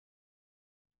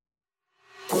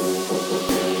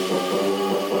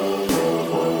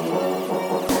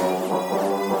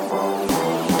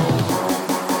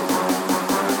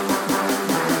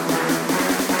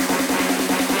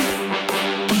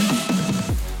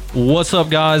What's up,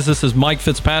 guys? This is Mike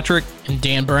Fitzpatrick. And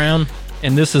Dan Brown.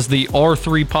 And this is the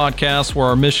R3 podcast, where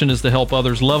our mission is to help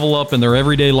others level up in their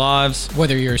everyday lives.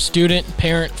 Whether you're a student,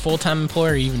 parent, full-time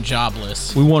employee, or even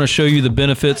jobless. We want to show you the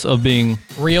benefits of being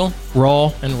real,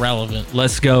 raw, and relevant.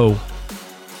 Let's go.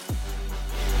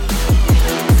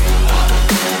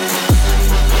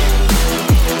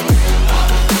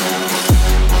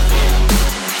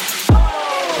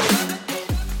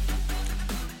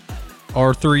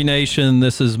 R3 Nation,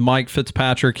 this is Mike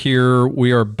Fitzpatrick here.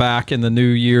 We are back in the new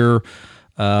year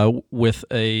with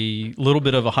a little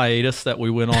bit of a hiatus that we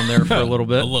went on there for a little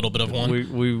bit. A little bit of one.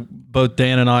 We both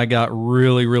Dan and I got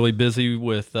really busy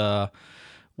with the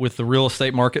real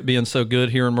estate market being so good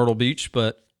here in Myrtle Beach.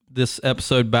 But this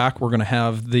episode back, we're going to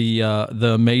have the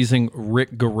amazing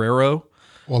Rick Guerrero.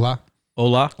 Hola.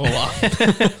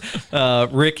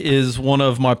 Rick is one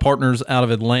of my partners out of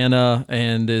Atlanta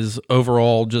and is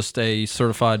overall just a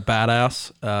certified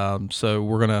badass. So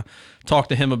we're going to talk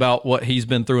to him about what he's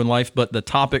been through in life. But the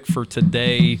topic for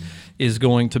today is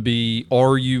going to be,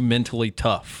 are you mentally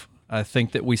tough? I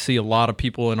think that we see a lot of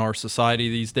people in our society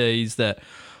these days that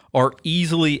are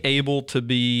easily able to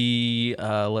be,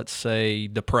 let's say,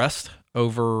 depressed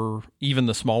over even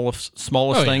the smallest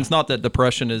things. Not that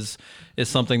depression is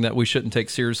something that we shouldn't take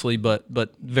seriously, but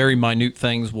very minute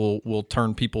things will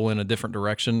turn people in a different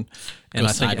direction. And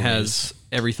I think it has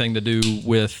everything to do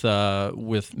with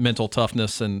mental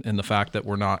toughness and the fact that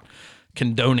we're not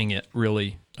condoning it,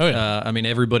 really. I mean,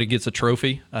 everybody gets a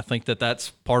trophy. I think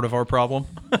that's part of our problem.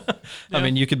 I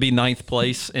mean, you could be ninth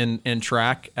place in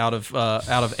track out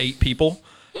of 8 people.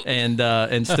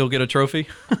 And still get a trophy.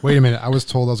 Wait a minute! I was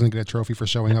told I was going to get a trophy for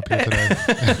showing up here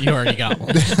today. You already got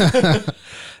one.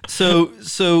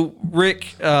 So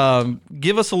Rick,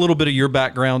 give us a little bit of your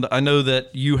background. I know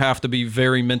that you have to be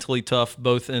very mentally tough,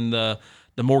 both in the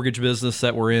mortgage business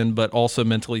that we're in, but also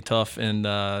mentally tough in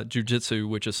jiu-jitsu,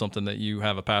 which is something that you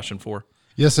have a passion for.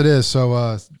 Yes, it is.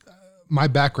 So my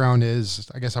background is,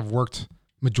 I guess I've worked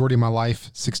majority of my life,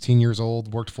 16 years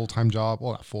old, worked full-time job.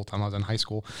 Well, not full-time, I was in high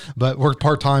school, but worked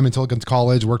part-time until I got to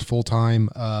college, worked full-time.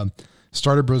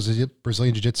 Started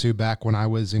Brazilian Jiu-Jitsu back when I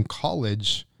was in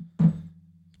college,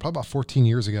 probably about 14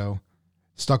 years ago.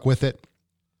 Stuck with it.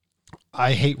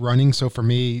 I hate running, so for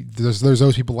me, there's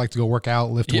those people who like to go work out,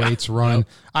 lift weights, run. Yep.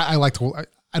 I like to.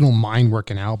 I don't mind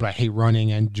working out, but I hate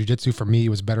running, and jiu-jitsu for me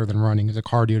was better than running. It's a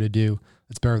cardio to do.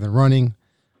 It's better than running.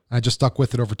 I just stuck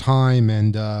with it over time,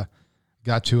 and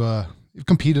got to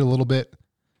competed a little bit,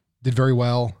 did very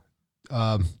well.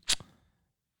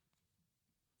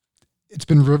 It's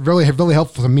been really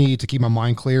helpful to me to keep my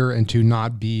mind clear and to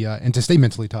not be and to stay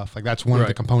mentally tough. Like that's one of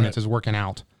the components is working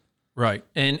out. Right.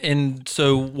 And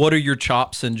so what are your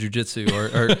chops in jiu-jitsu?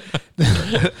 Or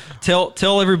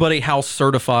tell everybody how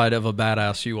certified of a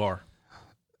badass you are.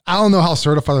 I don't know how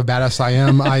certified of a badass I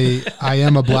am. I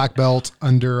am a black belt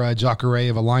under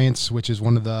Guerrero of Alliance, which is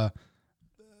one of the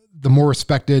more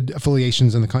respected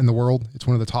affiliations in the world. It's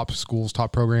one of the top schools,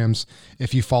 top programs.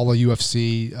 If you follow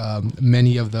UFC,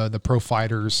 many of the pro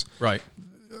fighters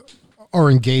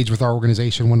are engaged with our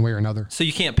organization one way or another. So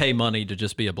you can't pay money to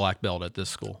just be a black belt at this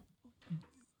school.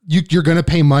 You're going to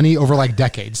pay money over like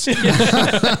decades.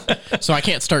 So I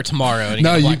can't start tomorrow.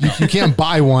 No, you can't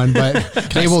buy one, but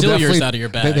they will steal definitely yours out of your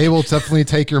bag. They will definitely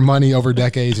take your money over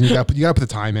decades, and you got to put the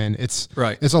time in. It's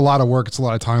a lot of work. It's a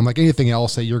lot of time. Like anything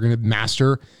else that you're going to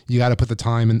master, you got to put the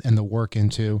time and the work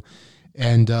into.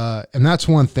 And that's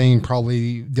one thing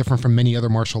probably different from many other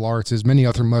martial arts. Is many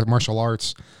other martial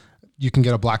arts, you can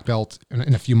get a black belt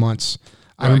in a few months.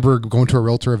 I remember going to a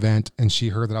realtor event, and she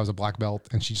heard that I was a black belt,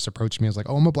 and she just approached me. I was like,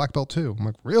 "Oh, I'm a black belt too." I'm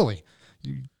like, "Really?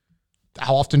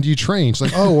 How often do you train?" She's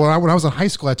like, "Oh, when I was in high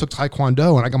school, I took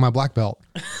Taekwondo, and I got my black belt."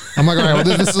 I'm like, "All right, well,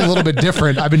 this is a little bit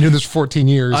different. I've been doing this for 14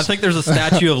 years." I think there's a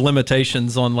statute of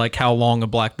limitations on like how long a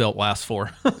black belt lasts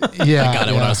for. Yeah, I got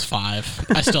it when I was 5.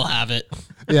 I still have it.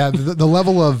 Yeah, the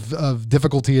level of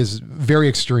difficulty is very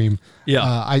extreme. Yeah,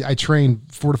 I train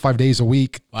 4 to 5 days a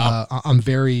week. Wow. I'm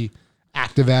very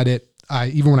active at it.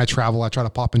 Even when I travel, I try to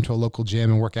pop into a local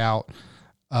gym and work out.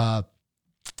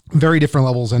 Very different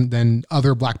levels than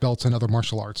other black belts and other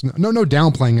martial arts. No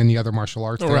downplaying any other martial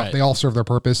arts. They all serve their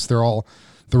purpose. They're all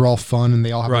fun and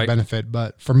they all have a benefit.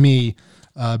 But for me,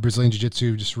 Brazilian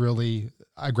Jiu-Jitsu just really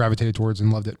I gravitated towards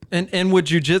and loved it. And with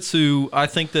jiu-jitsu, I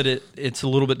think that it's a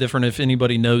little bit different. If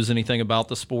anybody knows anything about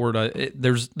the sport,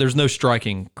 there's no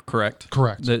striking, correct?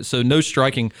 Correct. So no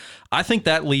striking. I think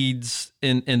that leads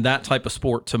in that type of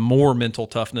sport to more mental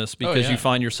toughness because you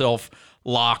find yourself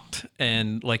locked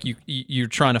and like you're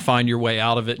trying to find your way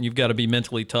out of it, and you've got to be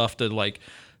mentally tough to like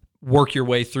work your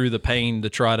way through the pain to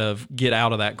try to get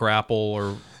out of that grapple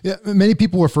or. Yeah. Many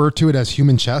people refer to it as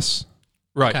human chess.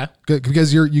 Right. Okay.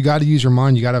 Because you got to use your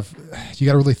mind. You got to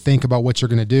really think about what you're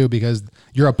going to do, because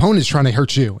your opponent is trying to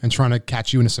hurt you and trying to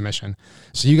catch you in a submission.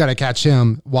 So you got to catch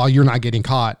him while you're not getting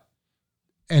caught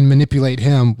and manipulate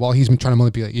him while he's been trying to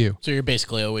manipulate you. So you're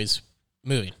basically always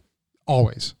moving.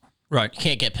 Always. Right. You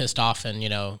can't get pissed off and,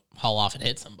 haul off and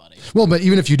hit somebody. Well, but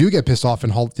even if you do get pissed off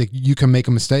and halt, you can make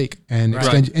a mistake and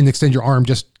extend your arm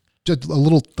just a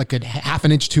little, like a half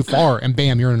an inch too far, and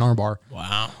bam, you're in an arm bar.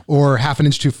 Wow. Or half an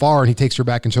inch too far and he takes your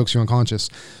back and chokes you unconscious.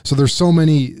 So there's so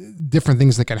many different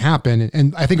things that can happen.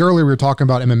 And I think earlier we were talking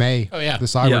about MMA. Oh, yeah.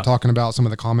 We were talking about some of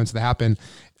the comments that happened,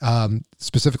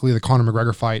 specifically the Conor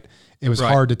McGregor fight. It was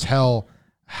hard to tell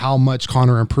how much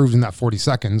Conor improved in that 40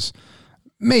 seconds.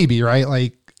 Maybe, right?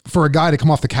 Like, for a guy to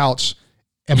come off the couch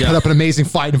and put up an amazing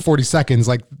fight in 40 seconds,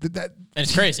 like that. And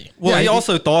it's crazy. Well, he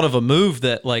also thought of a move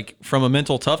that, like, from a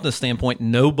mental toughness standpoint,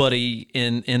 nobody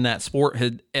in that sport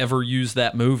had ever used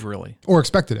that move, really. Or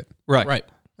expected it. Right.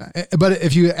 But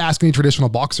if you ask any traditional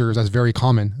boxers, that's very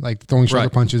common. Like, throwing shoulder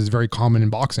punches is very common in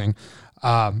boxing,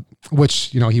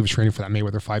 which, he was training for that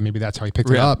Mayweather fight. Maybe that's how he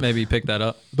picked it up. Maybe he picked that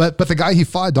up. But the guy he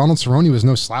fought, Donald Cerrone, was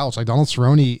no slouch. Like, Donald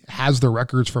Cerrone has the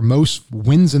records for most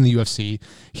wins in the UFC.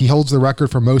 He holds the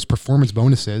record for most performance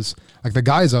bonuses. Like, the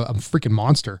guy is a freaking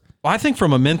monster. Well, I think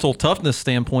from a mental toughness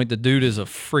standpoint, the dude is a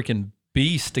freaking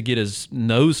beast to get his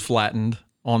nose flattened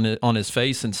on his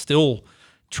face and still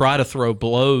try to throw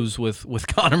blows with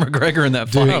Conor McGregor in that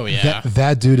fight. Oh, yeah.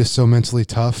 That dude is so mentally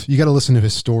tough. You got to listen to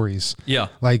his stories. Yeah.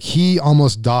 Like, he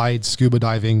almost died scuba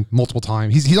diving multiple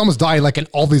times. He's almost died, like, in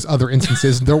all these other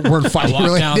instances. There weren't fighting I walked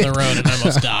related. down the road and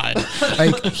almost died.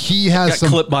 Like, he has Got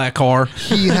clipped by a car.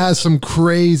 he has some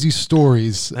crazy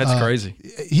stories. That's crazy.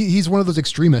 He's one of those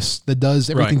extremists that does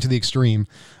everything to the extreme.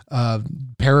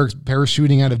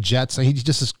 Parachuting out of jets. He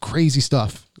just does crazy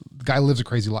stuff. The guy lives a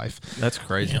crazy life. That's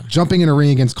crazy. Yeah. Jumping in a ring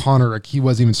against Conor, like, he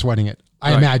wasn't even sweating it.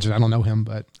 I imagine. I don't know him,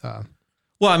 but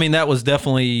well, I mean, that was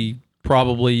definitely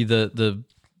probably the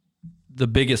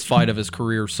biggest fight of his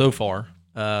career so far.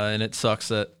 And it sucks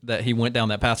that he went down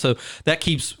that path. So that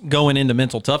keeps going into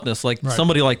mental toughness. Like,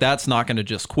 somebody like that's not going to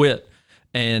just quit.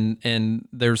 And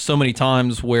there's so many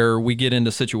times where we get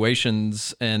into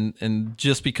situations and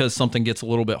just because something gets a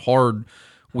little bit hard,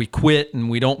 we quit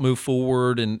and we don't move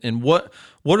forward. And what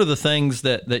are the things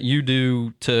that you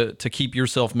do to keep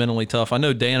yourself mentally tough? I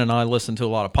know Dan and I listen to a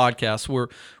lot of podcasts where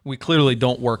we clearly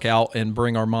don't work out and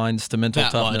bring our minds to mental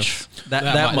toughness.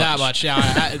 That much.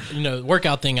 Yeah.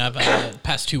 Workout thing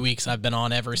past 2 weeks I've been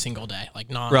on every single day, like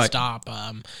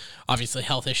nonstop. Obviously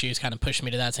health issues kind of pushed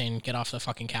me to that, saying get off the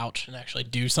fucking couch and actually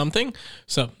do something.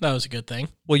 So that was a good thing.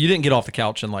 Well, you didn't get off the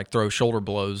couch and, like, throw shoulder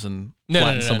blows and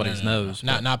flatten somebody's nose.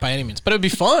 Not by any means, but it'd be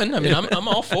fun. I mean, I'm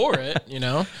all for it,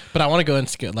 but I want to go and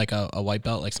get like a white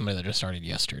belt, like somebody that just started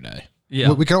yesterday.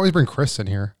 Yeah. We can always bring Chris in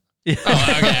here. Yeah.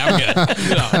 Oh, okay, I'm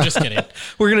good. No, I'm just kidding.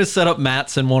 We're gonna set up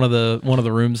mats in one of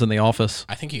the rooms in the office.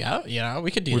 I think we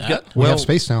could do that. We have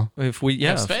space now. If we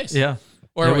have space. Yeah.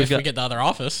 Or if we get the other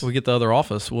office. We get the other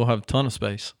office, we'll have a ton of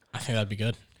space. I think that'd be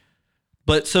good.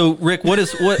 But so, Rick, what is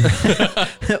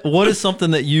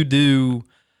something that you do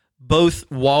both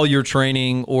while you're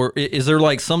training, or is there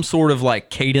like some sort of like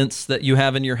cadence that you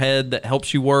have in your head that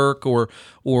helps you work, or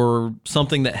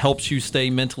something that helps you stay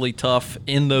mentally tough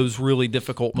in those really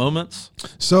difficult moments?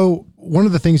 So one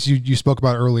of the things you spoke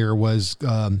about earlier was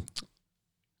Donald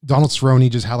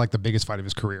Cerrone just had like the biggest fight of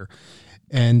his career.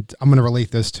 And I'm going to relate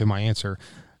this to my answer.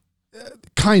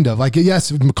 Kind of like,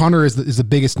 yes, Conor is the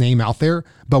biggest name out there,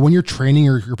 but when you're training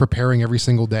or you're preparing every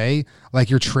single day, like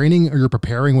you're training or you're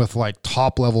preparing with like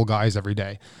top level guys every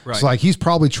day. Right. So like he's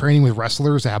probably training with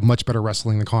wrestlers that have much better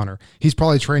wrestling than Conor. He's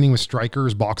probably training with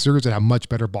strikers, boxers that have much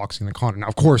better boxing than Conor. Now,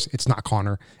 of course, it's not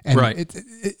Conor. And right.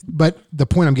 But the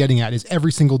point I'm getting at is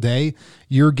every single day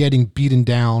you're getting beaten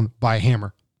down by a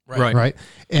hammer. Right.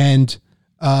 And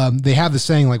they have the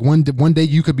saying like one day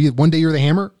you're the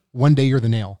hammer, one day you're the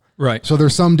nail. Right. So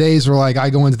there's some days where like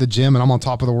I go into the gym and I'm on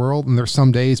top of the world, and there's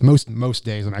some days, most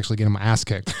days, I'm actually getting my ass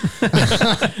kicked.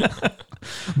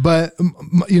 But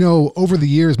over the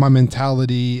years, my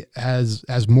mentality has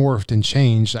morphed and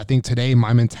changed. I think today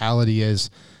my mentality is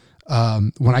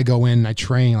when I go in and I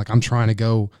train, like I'm trying to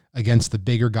go against the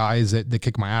bigger guys that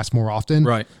kick my ass more often.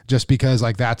 Right. Just because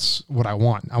like that's what I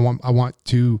want. I want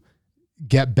to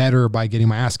get better by getting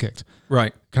my ass kicked.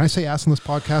 Right. Can I say ass on this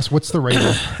podcast? What's the rating?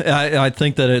 I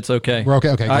think that it's okay. We're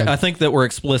okay. Okay. I think that we're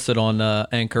explicit on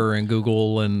Anchor and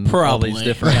Google and probably all these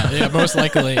different. Yeah, most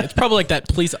likely. It's probably like that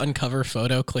please uncover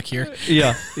photo. Click here.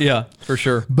 Yeah, for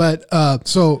sure. But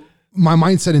so my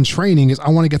mindset in training is I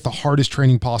want to get the hardest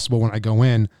training possible when I go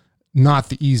in, not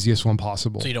the easiest one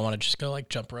possible. So you don't want to just go like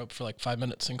jump rope for like 5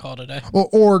 minutes and call it a day?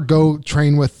 Or go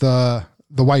train with the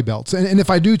white belts. And if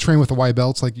I do train with the white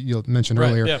belts, like you mentioned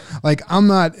earlier, like I'm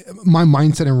not, my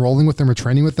mindset in rolling with them or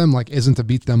training with them, like isn't to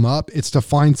beat them up. It's to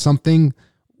find something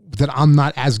that I'm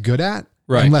not as good at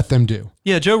and let them do.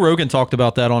 Yeah. Joe Rogan talked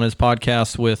about that on his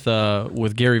podcast with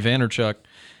Gary Vaynerchuk.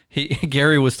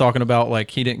 Gary was talking about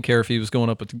like he didn't care if he was going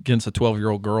up against a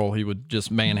 12-year-old girl, he would just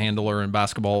manhandle her in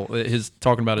basketball.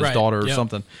 Talking about his daughter or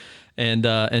something,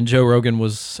 and Joe Rogan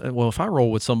was, well, if I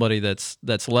roll with somebody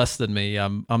that's less than me,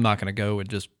 I'm not going to go and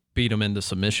just beat them into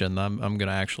submission. I'm going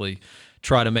to actually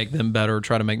try to make them better,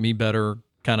 try to make me better,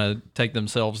 kind of take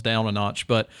themselves down a notch.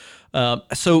 But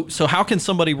so how can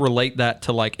somebody relate that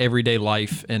to like everyday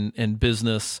life and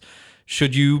business?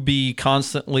 Should you be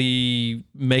constantly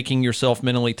making yourself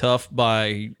mentally tough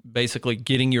by basically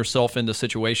getting yourself into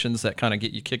situations that kind of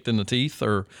get you kicked in the teeth?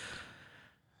 Or,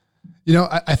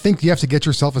 I think you have to get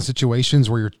yourself in situations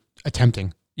where you're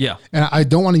attempting. Yeah. And I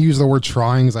don't want to use the word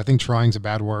trying, because I think trying is a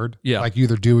bad word. Yeah. Like you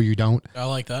either do or you don't. I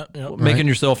like that. Yep. Making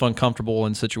yourself uncomfortable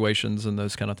in situations and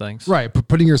those kind of things. Right. But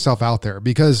putting yourself out there,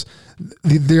 because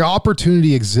the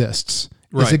opportunity exists.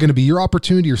 Right. Is it going to be your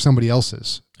opportunity or somebody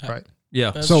else's? Right.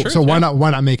 Yeah. That's So true, so why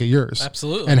not make it yours?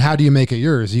 Absolutely. And how do you make it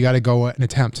yours? You got to go and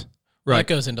attempt. Right. That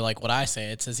goes into like what I say.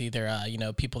 It says either,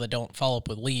 people that don't follow up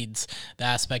with leads, the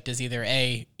aspect is either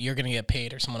A, you're going to get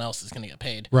paid or someone else is going to get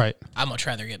paid. Right. I'm much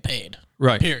rather get paid.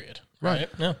 Right. Period. Right.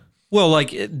 Yeah. Well,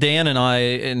 like Dan and I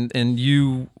and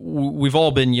you, we've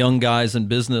all been young guys in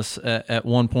business at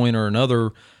one point or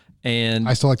another. And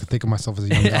I still like to think of myself as a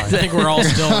young guy. I think we're all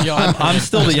still young. I'm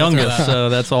still the youngest, so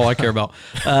that's all I care about.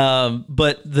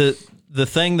 But the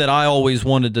thing that I always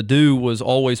wanted to do was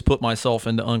always put myself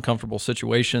into uncomfortable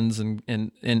situations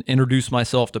and introduce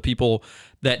myself to people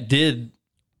that did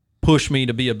push me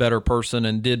to be a better person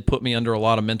and did put me under a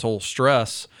lot of mental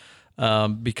stress.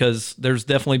 Because there's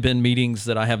definitely been meetings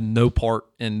that I have no part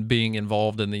in being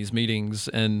involved in these meetings,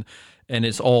 and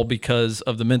it's all because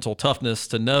of the mental toughness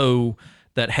to know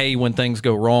that, hey, when things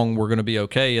go wrong, we're going to be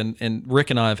okay. And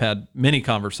Rick and I have had many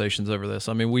conversations over this.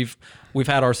 I mean, we've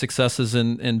had our successes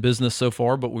in business so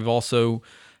far, but we've also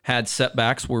had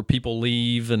setbacks where people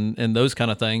leave and those kind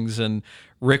of things. And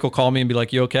Rick will call me and be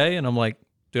like, "You okay?" And I'm like,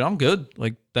 "Dude, I'm good.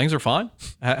 Like, things are fine.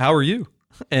 How are you?"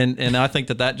 And I think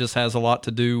that just has a lot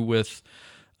to do with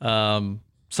some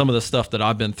of the stuff that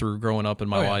I've been through growing up in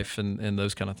my life and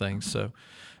those kind of things. So,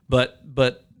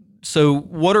 So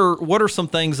what are some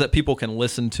things that people can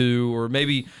listen to, or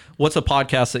maybe what's a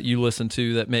podcast that you listen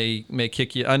to that may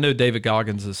kick you? I know David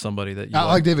Goggins is somebody that you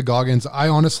like David Goggins. I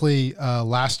honestly,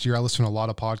 last year I listened to a lot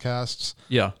of podcasts.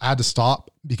 Yeah. I had to stop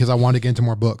because I wanted to get into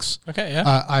more books. Okay.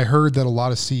 Yeah. I heard that a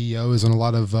lot of CEOs and a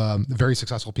lot of very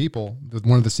successful people,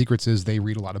 one of the secrets is they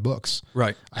read a lot of books.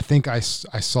 Right. I think I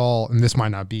saw, and this might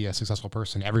not be a successful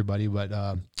person, everybody, but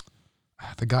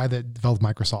the guy that developed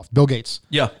Microsoft, Bill Gates.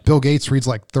 Yeah. Bill Gates reads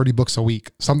like 30 books a week.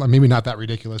 Something maybe not that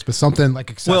ridiculous, but something like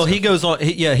excessive. Well, he goes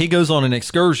on an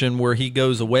excursion where he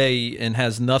goes away and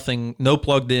has no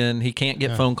plugged in. He can't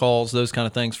get phone calls, those kind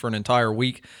of things for an entire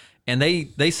week. And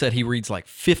they said he reads like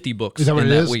 50 books in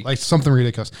that week. Like something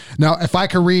ridiculous. Now, if I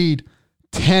could read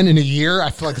 10 in a year,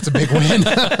 I feel like it's a big win.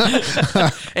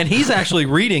 And he's actually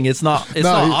reading. It's not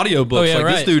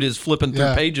audiobooks. This dude is flipping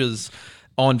through pages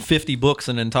on 50 books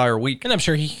an entire week. And I'm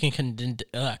sure he can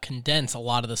condense a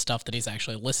lot of the stuff that he's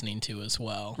actually listening to as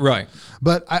well. Right.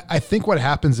 But I think what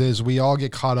happens is we all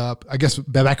get caught up. I guess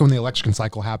back when the election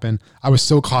cycle happened, I was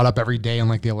so caught up every day in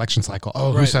like the election cycle.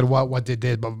 Oh, who said what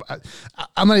did. But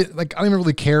I'm not like, I don't even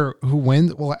really care who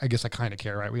wins. Well, I guess I kind of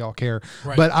care, right? We all care.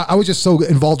 Right. But I was just so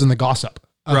involved in the gossip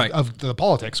of the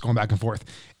politics going back and forth.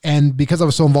 And because I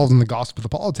was so involved in the gossip of the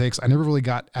politics, I never really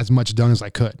got as much done as I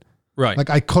could. Right. Like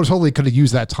I totally could have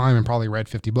used that time and probably read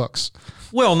 50 books.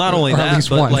 Well, not only that,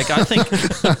 but one. Like I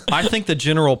think the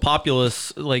general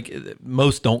populace, like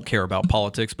most don't care about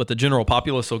politics, but the general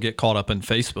populace will get caught up in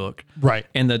Facebook. Right.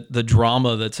 And the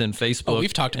drama that's in Facebook. Oh,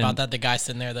 we've talked about that. The guy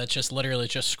sitting there that's just literally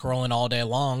just scrolling all day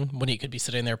long when he could be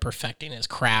sitting there perfecting his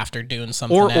craft or doing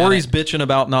something. Or he's bitching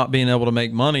about not being able to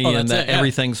make money and that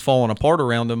everything's falling apart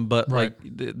around him, but like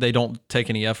they don't take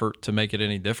any effort to make it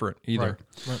any different either.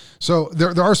 Right. So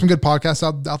there are some good podcasts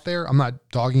out there. I'm not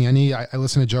dogging any. I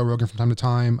listen to Joe Rogan from time to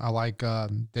time. I like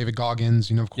David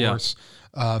Goggins, of course.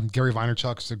 Gary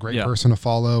Vaynerchuk is a great person to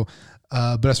follow.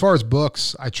 But as far as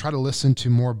books, I try to listen to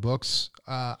more books.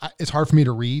 It's hard for me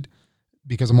to read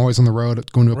because I'm always on the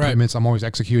road, going to appointments. I'm always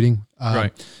executing.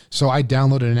 So I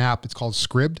downloaded an app. It's called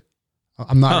Scribd.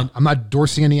 I'm not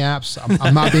endorsing any apps.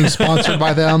 I'm not being sponsored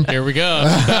by them. Here we go.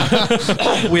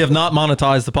 We have not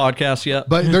monetized the podcast yet.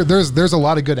 But there's a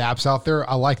lot of good apps out there.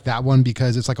 I like that one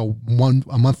because it's like a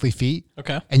monthly fee.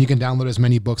 Okay. And you can download as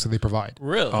many books that they provide.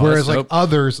 Really? Whereas like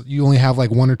others, you only have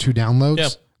like 1 or 2 downloads.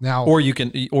 Yep. Now, or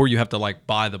you have to like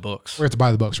buy the books. or to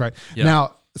buy the books, right? Yeah.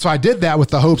 Now, so I did that with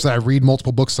the hopes that I read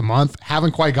multiple books a month.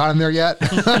 Haven't quite gotten there yet.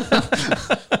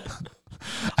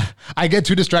 I get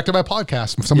too distracted by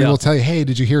podcasts. Somebody will tell you, "Hey,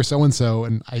 did you hear so and so?"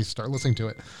 And I start listening to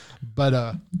it.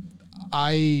 But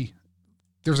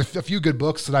there's a few good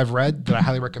books that I've read that I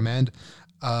highly recommend.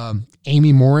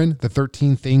 Amy Morin, The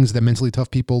 13 Things That Mentally Tough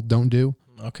People Don't Do.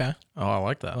 Okay. Oh, I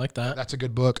like that. I like that. That's a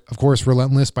good book. Of course,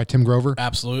 Relentless by Tim Grover.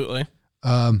 Absolutely.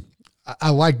 I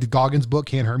liked Goggins' book,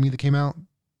 Can't Hurt Me, that came out.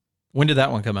 When did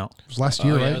that one come out? It was last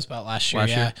year, Yeah, right? it was about last year. Last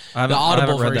yeah. year? The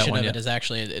Audible read that version one of yet. it is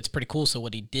actually, it's pretty cool. So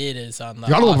what he did is on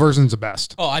The Audible version's the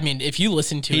best. Oh, I mean, if you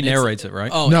listen to He it, narrates it, right?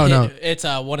 Oh, No. It's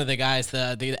one of the guys,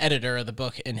 the editor of the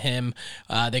book, and him.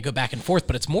 They go back and forth,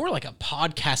 but it's more like a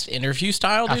podcast interview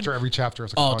style, dude. After every chapter,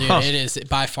 it's like Oh, a dude, podcast. it is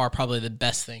by far probably the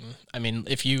best thing. I mean,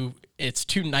 it's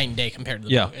too night and day compared to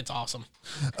the book. It's awesome.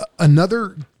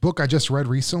 Another book I just read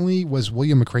recently was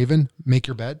William McRaven, Make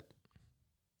Your Bed.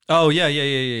 Oh,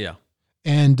 yeah.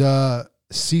 And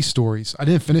Sea Stories. I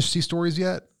didn't finish Sea Stories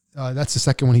yet. That's the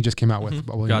second one he just came out with,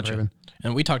 about William Gotcha. McRaven.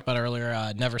 And we talked about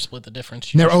earlier, Never Split the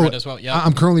Difference. You Never, just read as well. Yeah,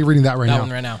 I'm currently reading that right now. That one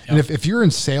right now, And yeah. if you're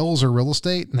in sales or real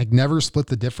estate, like Never Split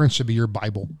the Difference should be your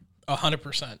Bible.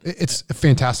 100%. It's a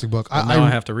fantastic book. Now I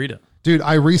have to read it. Dude,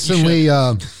 I recently,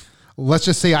 let's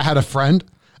just say I had a friend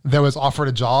that was offered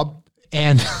a job.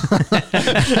 And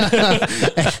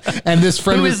and this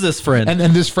friend Who is this friend?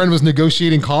 And this friend was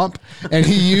negotiating comp, and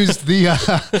he used the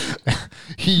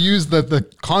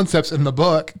concepts in the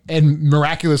book, and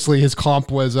miraculously his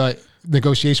comp was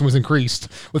negotiation was increased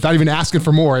without even asking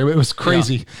for more. It was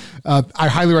crazy. I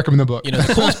highly recommend the book. You know,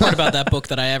 the coolest part about that book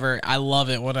that I love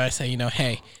it when I say, you know,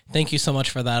 hey, thank you so much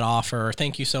for that offer, or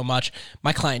thank you so much.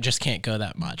 My client just can't go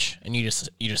that much, and you just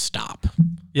stop.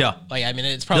 Yeah. Like, I mean,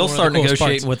 it's probably They'll one start of the coolest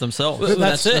negotiating parts. with themselves.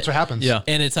 That's it. That's what happens. Yeah.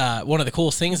 And it's one of the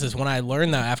coolest things is when I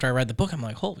learned that after I read the book, I'm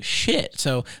like, holy shit.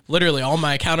 So literally all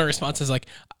my counter responses like,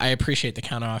 I appreciate the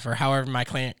counter offer. However, my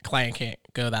client can't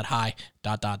go that high, ...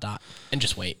 And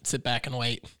just wait. Sit back and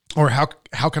wait. Or how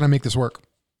can I make this work?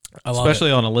 I love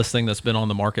Especially on a listing that's been on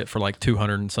the market for like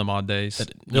 200 and some odd days.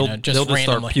 They'll just start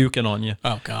randomly. puking on you.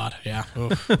 Oh, God. Yeah.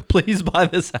 Please buy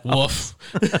this house. Woof.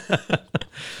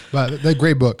 But that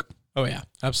great book. Oh, yeah.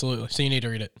 Absolutely. So you need to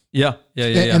read it. Yeah.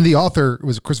 And the author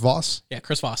was Chris Voss. Yeah,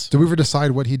 Chris Voss. Did we ever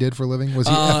decide what he did for a living? Was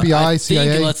he FBI, I CIA?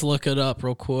 think, let's look it up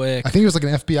real quick. I think he was like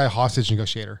an FBI hostage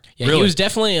negotiator. Yeah, Really? he was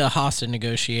definitely a hostage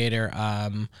negotiator.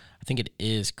 I think it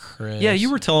is Chris. Yeah,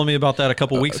 you were telling me about that a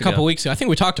couple weeks ago. A couple weeks ago. I think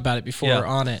we talked about it before Yeah.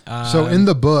 on it. So in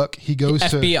the book, he goes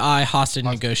to FBI hostage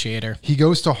negotiator. he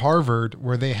goes to Harvard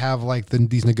where they have like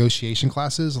these negotiation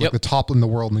classes, like Yep. the top in the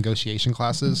world negotiation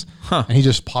classes, and he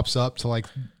just pops up to like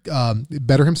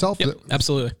better himself. Yep,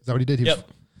 absolutely. Is that what he did? Yep.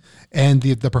 And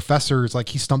the professors, like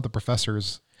he stumped the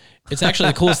professors. It's actually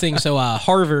the coolest thing. So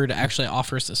Harvard actually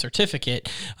offers a certificate.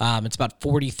 It's about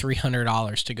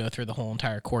 $4,300 to go through the whole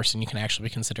entire course, and you can actually be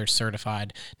considered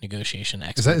certified negotiation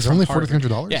expert. Is it only from Harvard.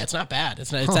 $4,300? Yeah, it's not bad.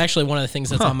 It's actually one of the things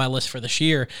that's on my list for this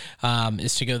year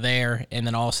is to go there and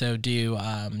then also do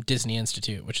Disney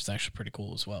Institute, which is actually pretty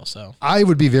cool as well. So I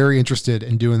would be very interested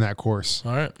in doing that course.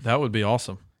 all right. That would be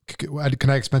awesome. Can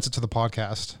I expense it to the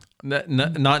podcast? Not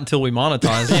until we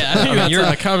monetize. Yeah, I knew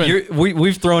that's coming.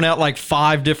 We've thrown out like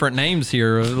 5 different names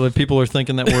here. People are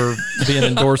thinking that we're being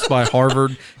endorsed by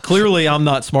Harvard. Clearly, I'm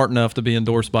not smart enough to be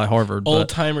endorsed by Harvard. Old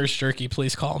timers jerky,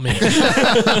 please call me.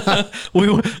 We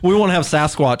want to have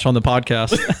Sasquatch on the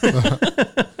podcast.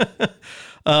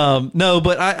 No,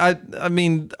 but I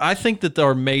mean, I think that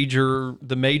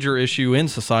the major issue in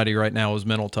society right now is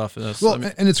mental toughness. Well, I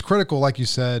mean, and it's critical, like you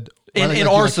said. in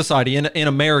our society, in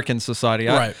American society,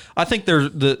 Right. I think there's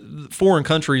the foreign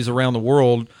countries around the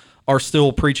world are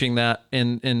still preaching that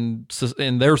in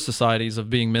their societies of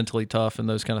being mentally tough and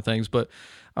those kind of things. But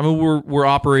I mean, we're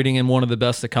operating in one of the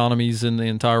best economies in the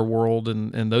entire world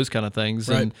and those kind of things,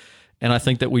 Right. and I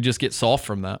think that we just get soft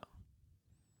from that.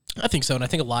 I think so. And I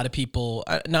think a lot of people,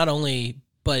 not only,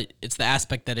 but it's the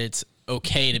aspect that it's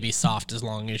okay to be soft as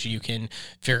long as you can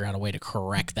figure out a way to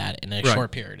correct that in a Right.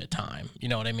 short period of time. You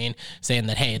know what I mean? Saying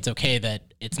that, hey, it's okay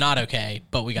that it's not okay,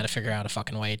 but we got to figure out a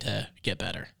fucking way to get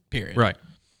better, period. Right.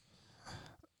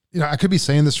 I could be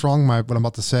saying this wrong, what I'm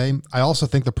about to say. I also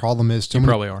think the problem is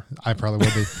probably are. I probably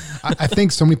will be. I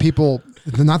think so many people,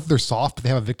 not that they're soft, but they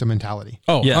have a victim mentality.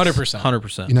 Oh, yes, 100%.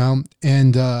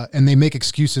 100%. And they make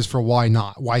excuses for why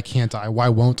not, why can't I, why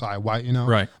won't I, why,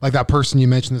 Right. Like that person you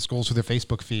mentioned that scrolls through their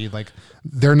Facebook feed, like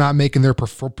they're not making their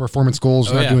performance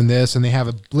goals, they're not doing this, and they have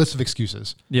a list of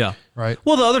excuses. Yeah. Right.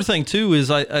 Well, the other thing too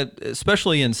is I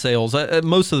especially in sales,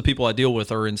 most of the people I deal with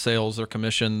are in sales or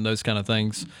commission, those kind of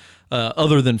things.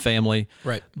 Other than family.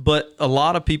 Right. But a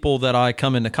lot of people that I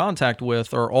come into contact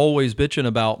with are always bitching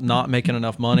about not making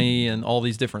enough money and all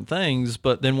these different things.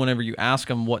 But then whenever you ask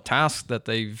them what tasks that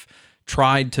they've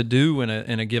tried to do in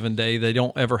a given day, they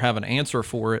don't ever have an answer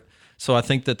for it. So I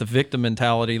think that the victim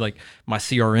mentality, like my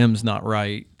CRM's not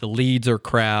right, the leads are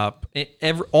crap.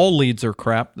 All leads are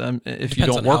crap if you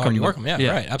don't work them. You work them, yeah,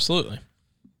 right, absolutely.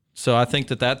 So I think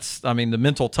that's the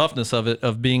mental toughness of it,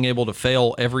 of being able to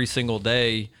fail every single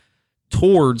day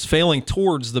failing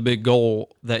towards the big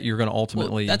goal that you're going to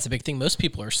ultimately. That's a big thing. Most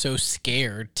people are so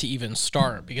scared to even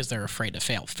start because they're afraid to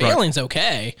fail. Failing's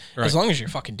okay as long as you're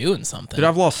fucking doing something. Dude,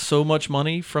 I've lost so much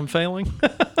money from failing,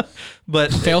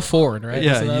 but fail forward, right?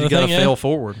 Yeah, you got to fail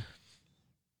forward.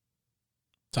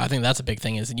 So I think that's a big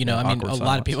thing is, a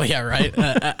lot of people, right?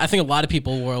 I think a lot of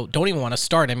people don't even want to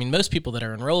start. I mean, most people that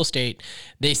are in real estate,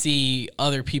 they see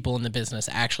other people in the business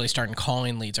actually starting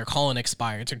calling leads or calling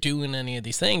expireds or doing any of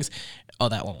these things. Oh,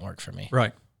 that won't work for me.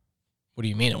 Right. What do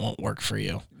you mean it won't work for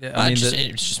you? Yeah, it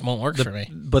just won't work for me.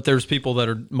 But there's people that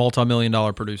are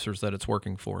multi-million-dollar producers that it's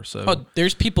working for. So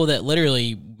there's people that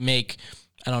literally make,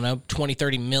 I don't know, $20,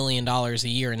 $30 million a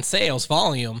year in sales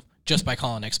volume just by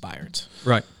calling expireds.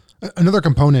 Right. Another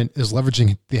component is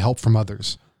leveraging the help from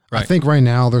others. Right. I think right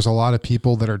now there's a lot of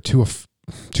people that are too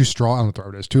strong. I don't know what the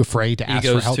word is. Too afraid to ask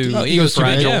for help. Egos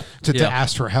to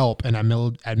ask for help and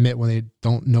admit when they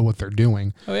don't know what they're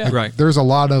doing. Oh yeah. Right. There's a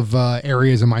lot of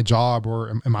areas in my job or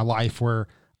in my life where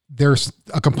there's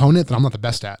a component that I'm not the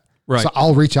best at. Right. So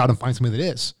I'll reach out and find somebody that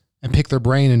is and pick their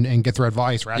brain and get their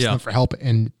advice or ask them for help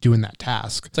in doing that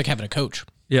task. It's like having a coach.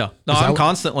 Yeah. No, I'm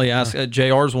constantly asking.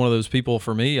 JR is one of those people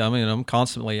for me. I mean, I'm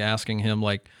constantly asking him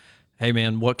like, hey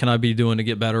man, what can I be doing to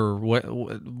get better?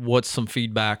 What's some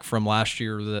feedback from last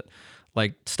year that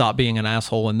like stop being an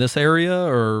asshole in this area,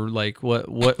 or like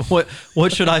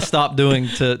what should I stop doing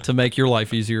to make your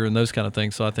life easier and those kind of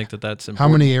things. So I think that's important. How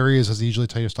many areas does he usually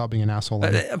tell you to stop being an asshole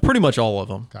in? Pretty much all of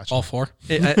them. Gotcha. All four.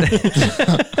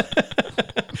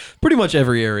 Pretty much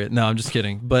every area. No, I'm just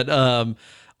kidding. But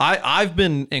I've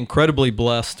been incredibly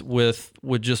blessed with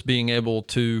just being able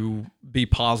to be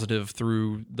positive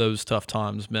through those tough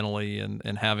times mentally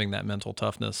and having that mental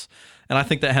toughness. And I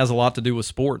think that has a lot to do with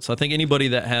sports. I think anybody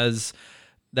that has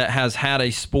had a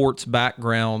sports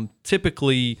background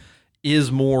typically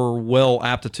is more well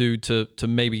aptitude to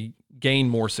maybe gain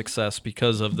more success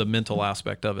because of the mental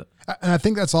aspect of it. And I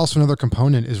think that's also another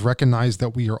component is recognize that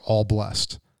we are all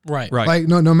blessed. Right. Like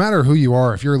no matter who you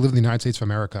are, if you're living in the United States of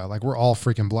America, like we're all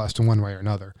freaking blessed in one way or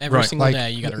another. Every single day,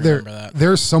 you got to remember that.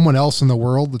 There's someone else in the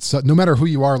world that's no matter who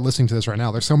you are listening to this right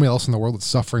now, there's somebody else in the world that's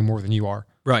suffering more than you are.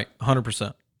 Right,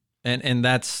 100%. And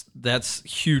that's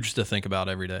huge to think about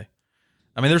every day.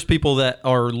 I mean, there's people that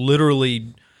are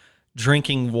literally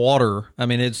drinking water. I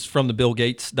mean, it's from the Bill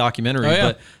Gates documentary,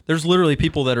 but there's literally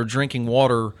people that are drinking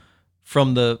water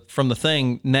from the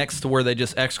thing next to where they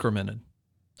just excremented.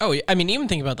 Oh, I mean, even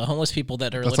think about the homeless people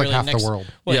that are that's literally like half the world.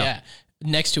 Well,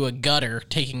 next to a gutter,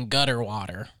 taking gutter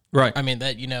water. Right. I mean,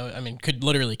 that, could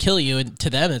literally kill you. And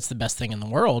to them, it's the best thing in the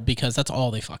world because that's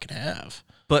all they fucking have.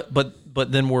 But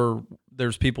then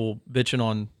there's people bitching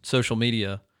on social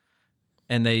media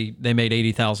and they made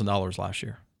 $80,000 last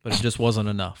year, but it just wasn't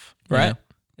enough. Right. You know?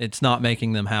 It's not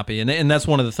making them happy. And that's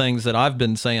one of the things that I've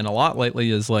been saying a lot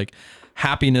lately is like,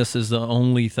 happiness is the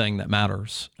only thing that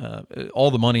matters.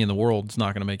 All the money in the world is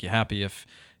not going to make you happy if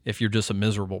you're just a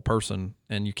miserable person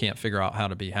and you can't figure out how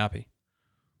to be happy.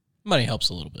 Money helps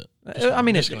a little bit. I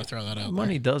mean, just going to throw that out.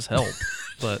 Money does help,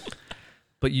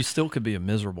 but you still could be a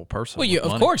miserable person. Well,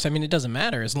 of course. I mean, it doesn't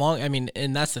matter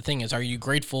and that's the thing is, are you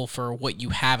grateful for what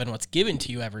you have and what's given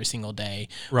to you every single day?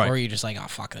 Right. Or are you just like, oh,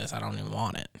 fuck this, I don't even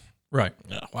want it. Right.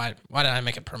 Why did I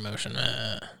make a promotion?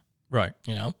 Right.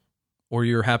 Or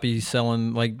you're happy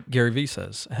selling, like Gary Vee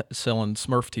says, selling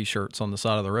Smurf t-shirts on the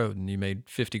side of the road and you made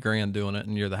 $50,000 doing it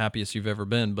and you're the happiest you've ever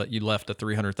been, but you left a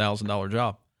 $300,000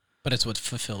 job. But it's what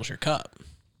fulfills your cup.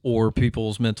 Or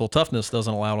people's mental toughness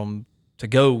doesn't allow them to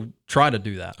go try to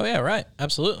do that. Oh yeah, right.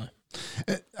 Absolutely.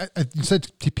 You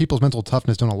said people's mental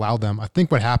toughness don't allow them. I think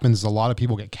what happens is a lot of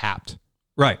people get capped.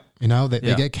 Right. They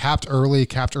get capped early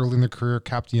in their career,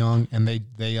 capped young, and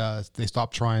they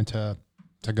stop trying to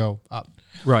to go up.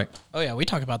 Right. Oh yeah, we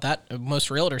talk about that. Most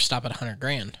realtors stop at 100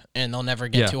 grand, and they'll never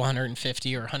get to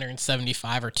 150 or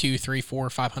 175 or 2, 3, 4,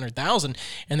 500,000,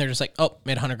 and they're just like, oh,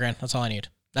 made 100 grand. That's all I need.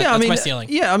 That's my ceiling.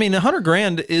 Yeah, I mean, 100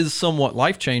 grand is somewhat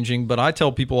life changing, but I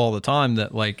tell people all the time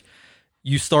that like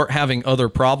you start having other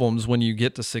problems when you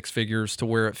get to six figures to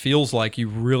where it feels like you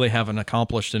really haven't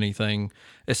accomplished anything,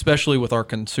 especially with our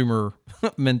consumer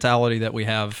mentality that we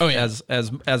have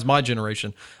as my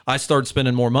generation. I started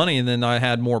spending more money and then I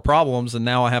had more problems, and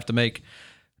now I have to make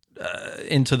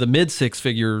into the mid six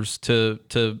figures to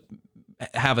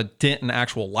have a dent in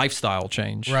actual lifestyle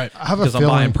change. Right. Because I'm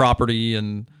buying property,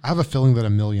 and I have a feeling that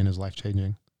 $1 million is life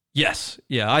changing. Yes.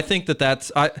 Yeah. I think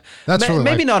that's really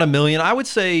maybe not $1 million. I would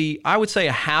say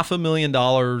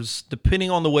 $500,000, depending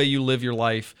on the way you live your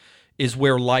life, is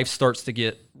where life starts to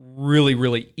get really,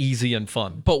 really easy and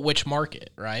fun. But which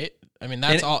market, right? I mean,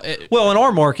 that's all. Well, in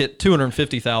our market,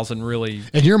 250,000 really.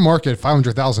 In your market,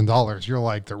 $500,000, you're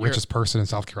like the richest person in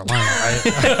South Carolina,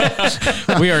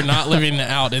 right? We are not living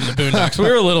out in the boondocks.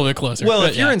 We're a little bit closer. Well,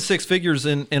 if you're in six figures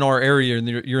in our area,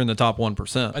 you're in the top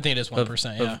 1%. I think it is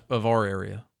 1%. Of our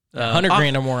area. 100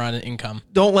 grand or more on income.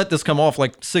 Don't let this come off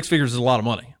like six figures is a lot of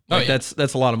money. Like that's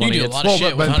a lot of money. You do a lot of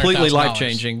shit with completely $100,000. life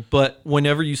changing. But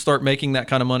whenever you start making that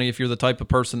kind of money, if you're the type of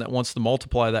person that wants to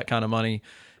multiply that kind of money,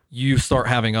 you start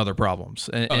having other problems.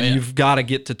 And you've got to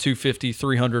get to 250,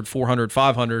 300, 400,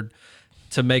 500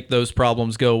 to make those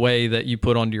problems go away that you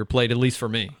put onto your plate, at least for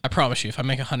me. I promise you, if I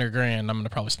make 100 grand, I'm going to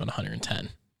probably spend 110.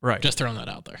 Right. Just throwing that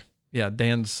out there. Yeah,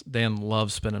 Dan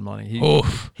loves spending money.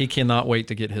 He cannot wait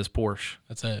to get his Porsche.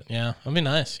 That's it. Yeah, it'll be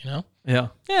nice, you know.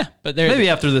 Yeah, but maybe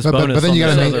after this bonus. But then you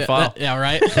got to other file. Yeah,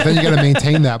 right. But then you got to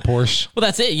maintain that Porsche. Well,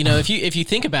 that's it. You know, if you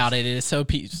think about it, it is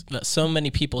so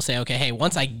many people say, okay, hey,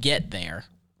 once I get there,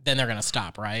 then they're gonna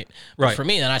stop, right? But right. For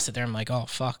me, then I sit there and I'm like, oh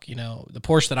fuck, you know, the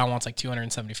Porsche that I want's like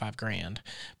 275 grand,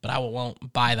 but I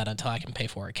won't buy that until I can pay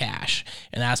for it cash.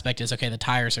 And the aspect is, okay, the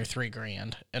tires are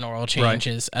 $3,000, an oil change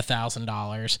is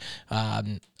 $1,000.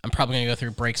 I'm probably gonna go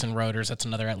through brakes and rotors. That's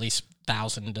another at least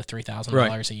 $1,000 to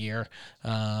 $3,000 a year.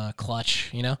 Clutch,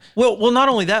 you know. Well, not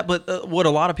only that, but what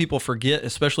a lot of people forget,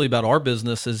 especially about our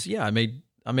business, is I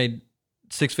made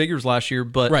six figures last year,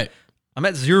 but right. I'm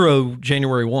at zero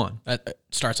January 1. That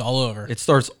starts all over. It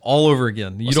starts all over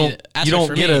again. You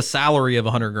don't get a salary of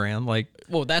 100 grand. Like,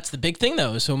 well, that's the big thing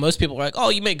though. So most people are like, "Oh,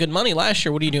 you made good money last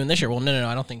year. What are you doing this year?" Well, no.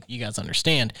 I don't think you guys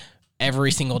understand.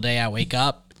 Every single day I wake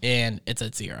up and it's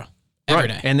at zero. Every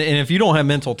day. And if you don't have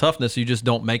mental toughness, you just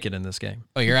don't make it in this game.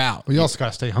 Oh, you're out. Well, you also got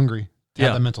to stay hungry. To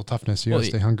have that mental toughness, you got to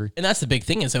stay hungry. And that's the big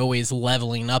thing, is always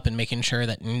leveling up and making sure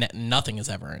that nothing is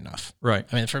ever enough. Right.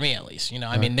 I mean, for me at least, you know,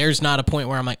 I mean, there's not a point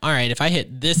where I'm like, all right, if I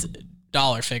hit this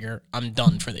dollar figure, I'm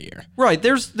done for the year. Right.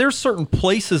 There's certain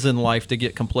places in life to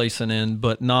get complacent in,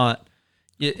 but not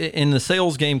in the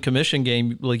sales game, commission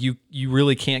game. Like you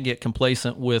really can't get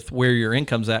complacent with where your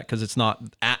income's at, because it's not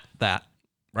at that.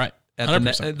 Right.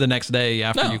 At the next day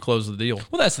after you close the deal.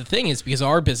 Well, that's the thing, is because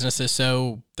our business is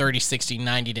so 30, 60,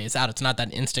 90 days out. It's not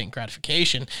that instant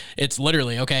gratification. It's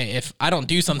literally, okay, if I don't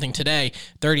do something today,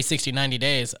 30, 60, 90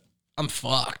 days, I'm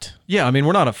fucked. Yeah, I mean,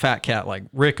 we're not a fat cat like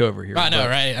Rick over here. I know,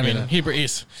 right? I mean, he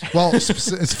breathes. Well,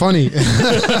 it's funny.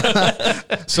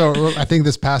 So I think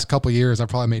this past couple of years, I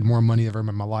probably made more money ever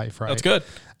in my life, right? That's good.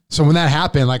 So when that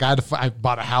happened, like I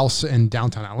bought a house in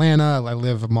downtown Atlanta. I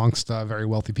live amongst very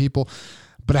wealthy people.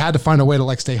 But I had to find a way to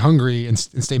like stay hungry and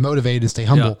stay motivated and stay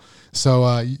humble. Yeah. So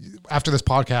after this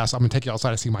podcast, I'm gonna take you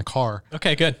outside to see my car.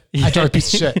 Okay, good. I drive a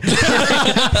piece of shit.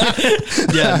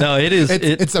 Yeah, no, it is.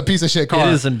 It's a piece of shit car.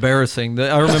 It is embarrassing.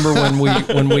 I remember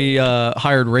when we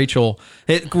hired Rachel.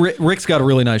 Rick's got a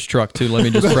really nice truck too. Let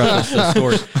me just preface this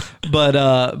story.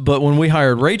 But when we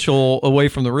hired Rachel away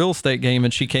from the real estate game,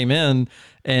 and she came in.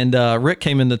 And Rick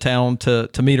came into town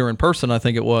to meet her in person, I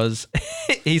think it was.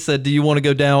 He said, "Do you want to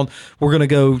go down? We're going to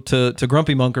go to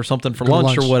Grumpy Monk or something for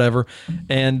lunch or whatever."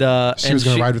 And she was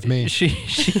going to ride with me.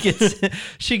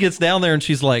 She gets down there and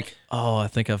she's like, "Oh, I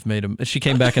think I've made him." She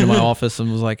came back into my office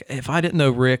and was like, "If I didn't know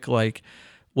Rick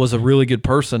was a really good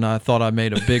person, I thought I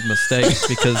made a big mistake,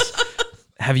 because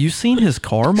have you seen his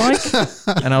car, Mike?"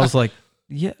 And I was like,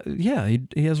 "Yeah,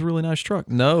 he has a really nice truck."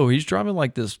 "No, he's driving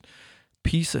like this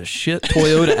piece of shit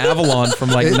Toyota Avalon from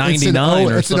like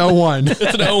 99 or something. An 01. It's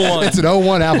an 01. It's an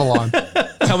 01 Avalon.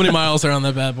 How many miles are on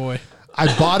that bad boy? I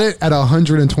bought it at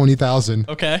 120,000.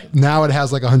 Okay. Now it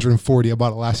has like 140. I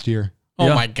bought it last year.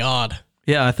 Oh my God.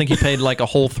 Yeah, I think he paid like a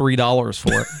whole $3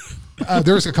 for it.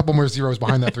 There's a couple more zeros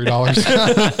behind that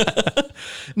 $3.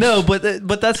 No, but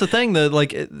that's the thing though.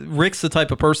 Like Rick's the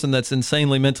type of person that's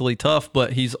insanely mentally tough,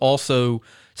 but he's also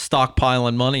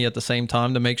stockpiling money at the same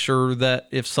time to make sure that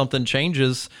if something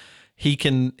changes, he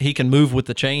can move with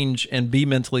the change and be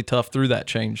mentally tough through that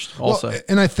change also. Well,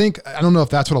 and I think, I don't know if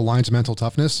that's what aligns mental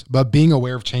toughness, but being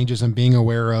aware of changes and being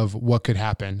aware of what could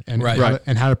happen and,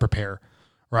 and how to prepare.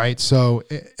 Right. So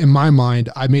in my mind,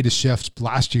 I made a shift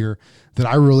last year that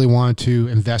I really wanted to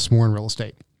invest more in real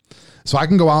estate. So I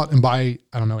can go out and buy,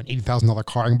 I don't know, an $80,000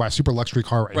 car. I can buy a super luxury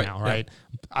car right now, right?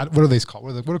 Yeah. What are these called?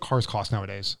 What do cars cost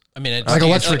nowadays? I mean, it's like a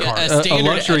luxury car. A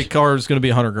luxury car is going to be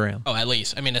 $100,000. Oh, at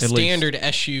least. I mean, a standard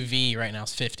SUV right now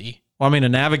is $50,000. Well, I mean, a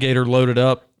Navigator loaded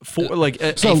up,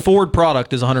 a Ford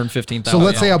product is $115,000. So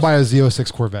let's say I buy a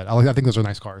Z06 Corvette. I think those are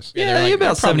nice cars. Yeah,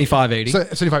 about 75, 80. So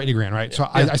 75, 80 grand, right? So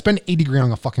I spend 80 grand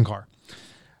on a fucking car.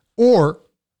 Or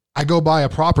I go buy a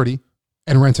property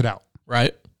and rent it out.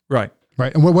 Right.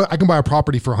 And what I can buy a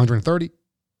property for 130.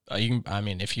 You can. I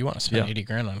mean, if you want to spend 80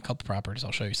 grand on a couple properties,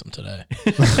 I'll show you some today.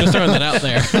 Just throwing that out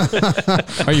there.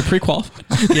 Are you pre-qualified?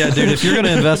 Yeah, dude. If you're going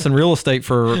to invest in real estate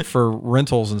for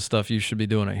rentals and stuff, you should be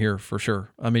doing it here for sure.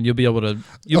 I mean, you'll be able to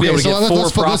get four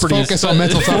properties. Let's focus on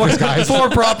mental toughness, guys. 4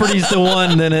 properties to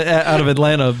 1 then out of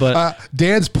Atlanta. But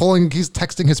Dan's he's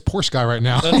texting his Porsche guy right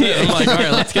now. I'm like, all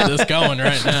right, let's get this going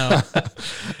right now.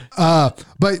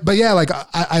 But yeah, like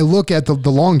I look at the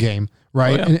long game.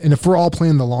 Right. Oh, yeah. And if we're all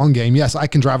playing the long game, yes, I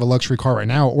can drive a luxury car right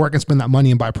now, or I can spend that money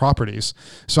and buy properties.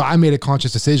 So I made a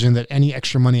conscious decision that any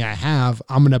extra money I have,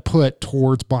 I'm going to put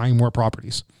towards buying more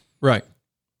properties. Right.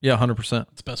 Yeah. 100%. That's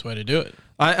the best way to do it.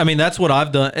 I mean, that's what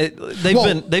I've done.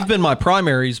 They've been my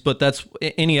primaries, but that's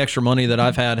any extra money that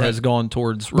I've had has gone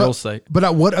towards real estate. But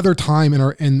at what other time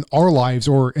in our lives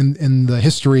or in the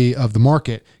history of the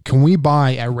market can we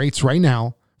buy at rates right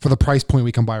now for the price point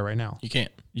we can buy right now? You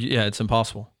can't. Yeah, it's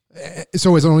impossible.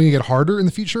 So is it only going to get harder in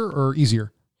the future or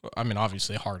easier? I mean,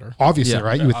 obviously harder. Obviously,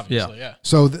 right? Yeah, obviously, yeah.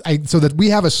 So that we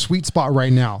have a sweet spot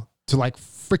right now to like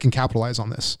freaking capitalize on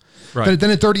this. Right. Then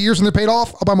in 30 years when they're paid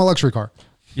off, I'll buy my luxury car.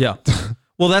 Yeah.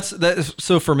 Well, that's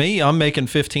so for me, I'm making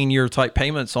 15-year type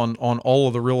payments on all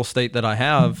of the real estate that I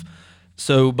have.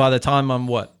 So by the time I'm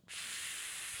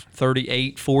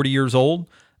 38, 40 years old,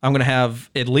 I'm going to have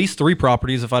at least 3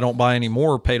 properties if I don't buy any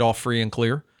more paid off free and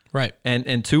clear. Right.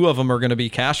 And 2 of them are going to be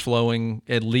cash flowing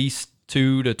at least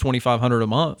 $2,000 to $2,500 a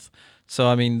month. So,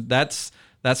 I mean, that's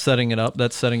setting it up.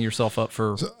 That's setting yourself up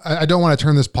for. So I don't want to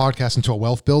turn this podcast into a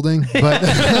wealth building, but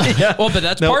yeah. Well, but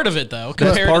that's part of it though.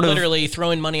 Compared to literally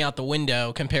throwing money out the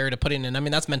window compared to putting in. I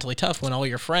mean, that's mentally tough when all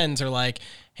your friends are like,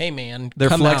 "Hey, man, they're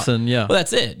flexing." Out. Yeah. Well,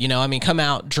 that's it. You know, I mean, come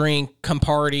out, drink, come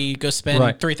party, go spend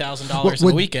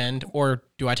 $3,000 a weekend, or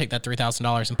do I take that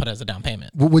 $3,000 and put it as a down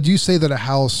payment? Would you say that a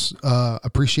house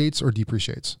appreciates or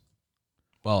depreciates?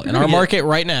 Well, in our market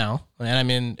right now, and I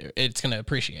mean, it's going to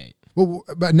appreciate. Well,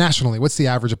 but nationally, what's the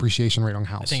average appreciation rate on a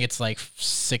house? I think it's like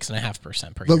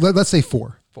 6.5% per year. Let's say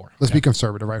 4. Let's be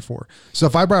conservative, right? 4. So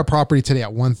if I buy a property today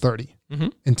at 130,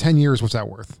 in 10 years, what's that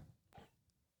worth?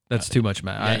 That's too much,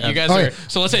 Matt. Yeah, you guys are.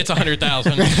 So let's say it's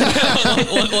 100,000.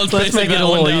 let's make it a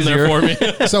little easier for me.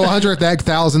 So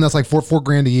 100,000, that's like four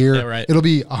grand a year. Yeah, right. It'll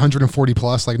be 140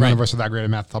 plus. Like none of us are that great at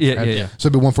math. Top of our head. Yeah. So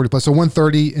it'll be 140 plus. So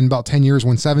 130 in about 10 years,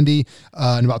 170 in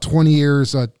about 20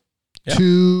 years,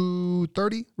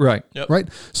 230. Right. Yep. Right.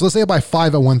 So let's say I buy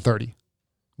 5 at 130.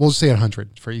 We'll just say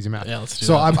 100 for easy math. Yeah, let's do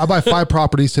so that. I buy 5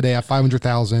 properties today at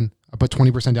 500,000. I put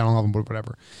 20% down on all of them,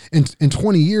 whatever. In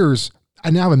 20 years,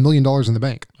 I now have $1 million in the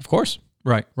bank. Of course.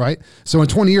 Right. So in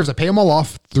 20 years, I pay them all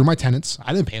off through my tenants.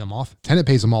 I didn't pay them off. Tenant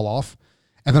pays them all off.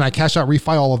 And then I cash out,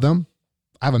 refi all of them.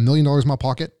 I have $1 million in my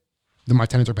pocket that my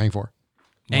tenants are paying for.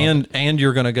 And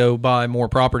you're going to go buy more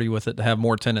property with it to have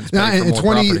more tenants. In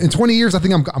 20 years, I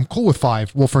think I'm cool with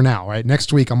 5. Well, for now, right?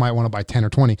 Next week, I might want to buy 10 or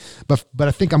 20. But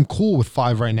I think I'm cool with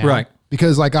 5 right now. Right.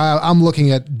 Because like I'm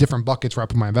looking at different buckets where I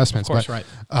put my investments. Of course, right.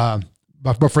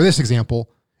 But for this example,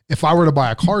 if I were to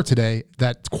buy a car today,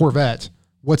 that Corvette,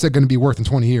 what's it going to be worth in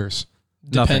 20 years?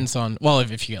 Depends on, well,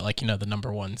 if you get like, the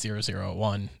number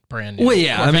 1001 brand new. Well,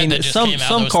 yeah, I mean, some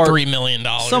cars, $3 million.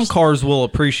 Some cars will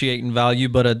appreciate in value,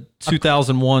 but a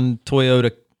 2001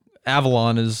 Toyota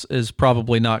Avalon is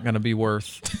probably not going to be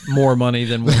worth more money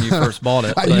than when you first bought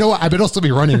it. You know what? I bet it'll still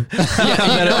be running.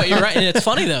 Yeah, you're right. And it's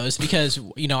funny though, is because,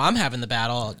 I'm having the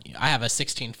battle. I have a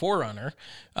 16 4Runner.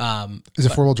 Is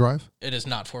it 4-wheel drive? It is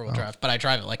not 4-wheel drive, but I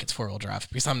drive it like it's 4-wheel drive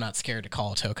because I'm not scared to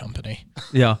call a tow company.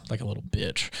 Yeah. Like a little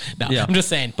bitch. No, yeah. I'm just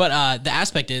saying. But the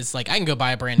aspect is like I can go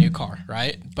buy a brand new car,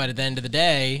 right? But at the end of the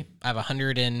day, I have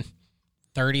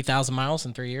 130,000 miles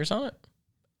in 3 years on it.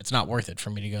 It's not worth it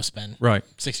for me to go spend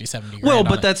 60, 70 grand. Well,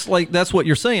 but that's what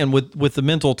you're saying with the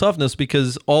mental toughness,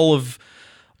 because all of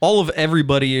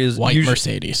everybody is white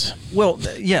Mercedes. Well,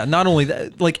 yeah, not only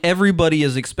that, like everybody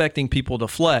is expecting people to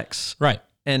flex. Right.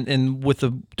 and with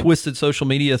the twisted social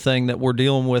media thing that we're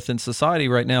dealing with in society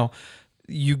right now,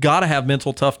 you got to have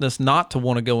mental toughness not to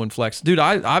want to go and flex. Dude,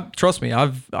 I trust me,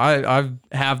 I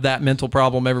have that mental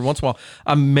problem every once in a while.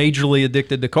 I'm majorly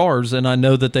addicted to cars, and I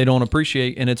know that they don't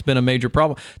appreciate, and it's been a major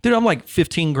problem. Dude, I'm like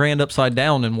 15 grand upside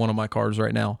down in one of my cars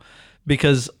right now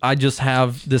because I just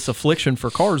have this affliction for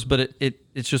cars. But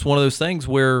it's just one of those things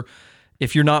where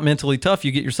if you're not mentally tough,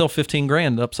 you get yourself 15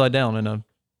 grand upside down in a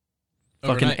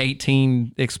fucking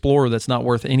 18 Explorer that's not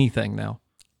worth anything now.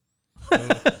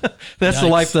 That's Yikes. The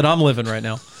life that I'm living right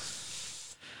now.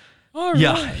 All right.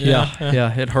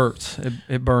 Yeah. It hurts.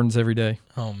 It burns every day.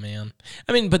 Oh man.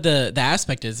 I mean, but the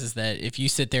aspect is that if you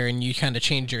sit there and you kind of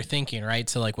change your thinking, right?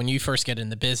 So like when you first get in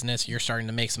the business, you're starting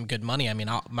to make some good money. I mean,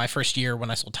 my first year when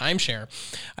I sold timeshare,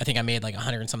 I think I made like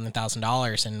 $100 and something thousand.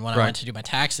 And when I went to do my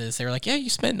taxes, they were like, "Yeah, you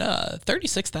spent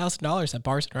 $36,000 at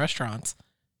bars and restaurants."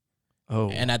 Oh.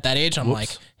 And at that age, I'm like,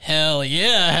 "Hell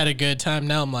yeah, I had a good time."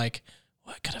 Now I'm like,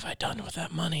 what could have I done with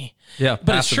that money? Yeah,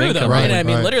 but it's true though, right? Right, I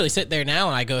mean, right. literally sit there now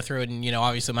and I go through it, and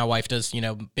obviously my wife does,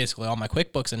 basically all my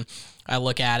QuickBooks, and I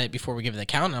look at it before we give it the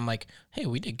count, and I'm like, hey,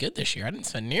 we did good this year. I didn't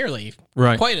spend nearly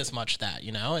quite as much that,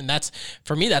 and that's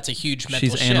for me, that's a huge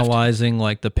mental shift. She's analyzing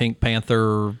like the Pink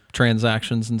Panther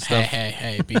transactions and stuff.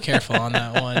 Hey, be careful on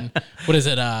that one. What is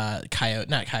it?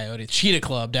 Not Coyote, Cheetah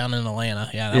Club down in Atlanta.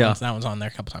 Yeah, that one's on there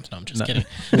a couple times. No, I'm just kidding.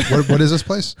 What is this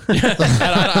place?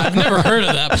 I've never heard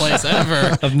of that place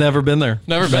ever. I've never been there.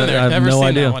 Never been there. I have never no seen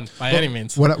idea. that one by any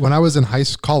means. When I was in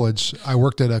college, I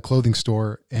worked at a clothing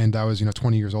store, and I was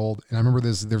 20 years old, and I remember there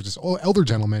was this elder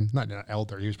gentleman, not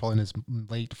elder, he was probably in his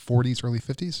late 40s, early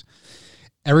 50s.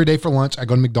 Every day for lunch, I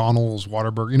go to McDonald's,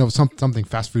 Whataburger, something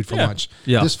fast food for lunch.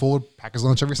 Yeah. This fool would pack his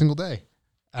lunch every single day.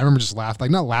 I remember just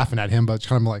not laughing at him, but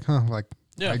kind of like,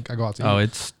 I go out to eat. Oh,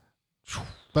 it's...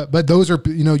 But those are,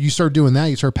 you start doing that.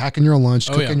 You start packing your own lunch,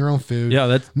 cooking your own food. Yeah,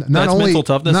 that's mental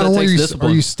toughness. Not that only takes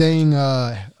discipline. are you staying,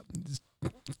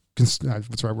 what's the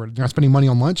right word? You're not spending money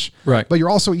on lunch, right? But you're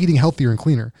also eating healthier and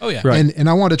cleaner. Oh yeah, right. And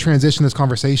I want to transition this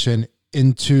conversation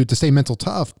into to stay mental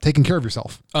tough, taking care of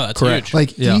yourself. Oh, that's correct.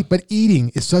 huge. Like, but eating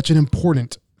is such an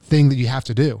important thing that you have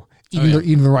to do.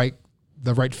 Eating the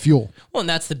right fuel. Well, and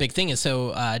that's the big thing is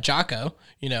Jocko,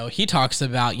 he talks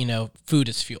about, food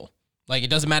is fuel. Like, it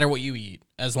doesn't matter what you eat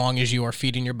as long as you are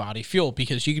feeding your body fuel,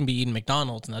 because you can be eating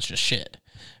McDonald's and that's just shit.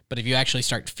 But if you actually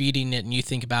start feeding it and you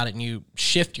think about it and you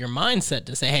shift your mindset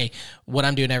to say, hey, what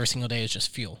I'm doing every single day is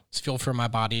just fuel. It's fuel for my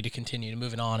body to continue to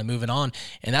moving on.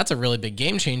 And that's a really big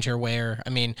game changer where,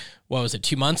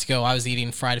 2 months ago, I was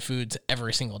eating fried foods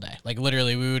every single day. Like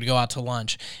literally we would go out to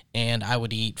lunch and I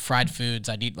would eat fried foods.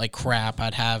 I'd eat like crap.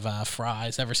 I'd have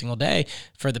fries every single day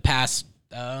for the past,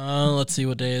 let's see,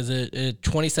 what day is it?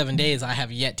 27 days, I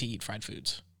have yet to eat fried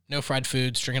foods. No fried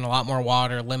foods, drinking a lot more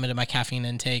water, limited my caffeine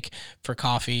intake for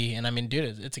coffee. And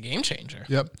dude, it's a game changer.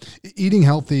 Yep. Eating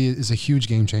healthy is a huge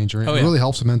game changer. It really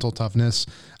helps with mental toughness.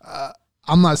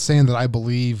 I'm not saying that I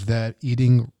believe that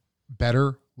eating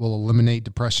better will eliminate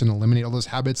depression, eliminate all those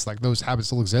habits. Like those habits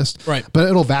still exist. Right. But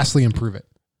it'll vastly improve it.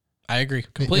 I agree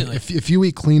completely. If you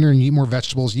eat cleaner and you eat more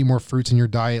vegetables, you eat more fruits in your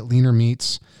diet, leaner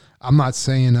meats, I'm not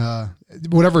saying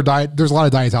whatever diet, there's a lot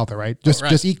of diets out there, right?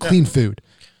 Just eat clean food.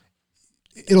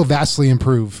 It'll vastly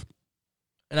improve.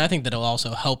 And I think that it'll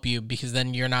also help you because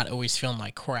then you're not always feeling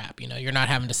like crap. You're not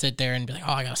having to sit there and be like,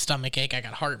 oh, I got a stomach ache, I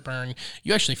got heartburn.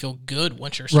 You actually feel good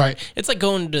once you're starting. Right. It's like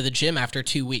going to the gym after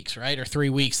 2 weeks, right? Or 3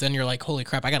 weeks. Then you're like, holy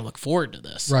crap, I got to look forward to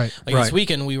this. Right. Like this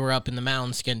weekend, we were up in the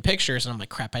mountains getting pictures, and I'm like,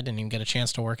 crap, I didn't even get a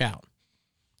chance to work out.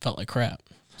 Felt like crap.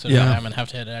 So now I'm going to have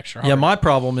to hit it extra hard. Yeah, my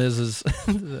problem is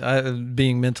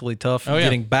being mentally tough.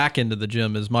 Getting back into the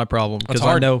gym is my problem because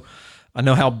I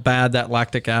know how bad that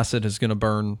lactic acid is going to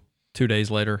burn 2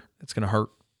 days later. It's going to hurt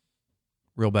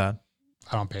real bad.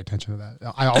 I don't pay attention to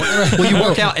that. Well, you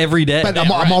work out every day. But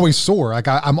I'm always sore. Like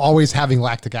I'm always having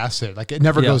lactic acid. Like it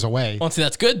never goes away. Well, see,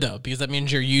 that's good though, because that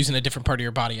means you're using a different part of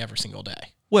your body every single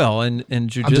day. Well, and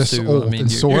jiu-jitsu, I'm just old and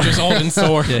sore. You're just old and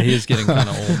sore. Yeah, he is getting kind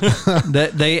of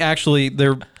old.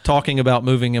 They're talking about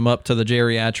moving him up to the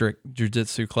geriatric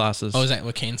jiu-jitsu classes. Oh, is that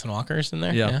with canes and walkers in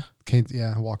there? Yeah,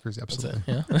 walkers, absolutely.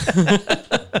 Yeah.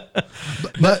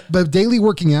 but daily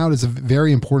working out is a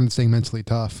very important thing mentally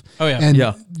tough. Oh yeah.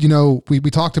 And we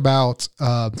talked about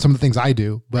some of the things I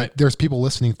do, but there's people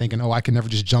listening thinking, oh, I can never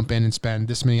just jump in and spend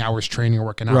this many hours training or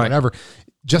working out, whatever.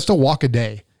 Just a walk a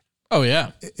day. Oh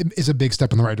yeah, is a big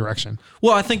step in the right direction.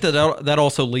 Well, I think that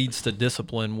also leads to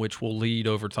discipline, which will lead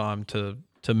over time to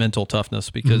mental toughness.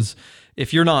 Because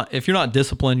if you're not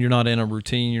disciplined, you're not in a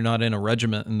routine, you're not in a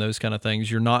regiment, and those kind of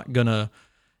things, you're not gonna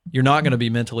be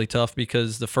mentally tough.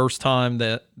 Because the first time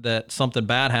that something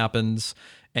bad happens,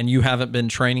 and you haven't been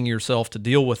training yourself to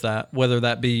deal with that, whether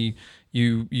that be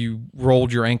you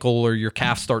rolled your ankle or your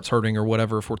calf starts hurting or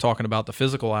whatever, if we're talking about the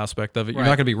physical aspect of it, you're not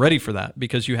going to be ready for that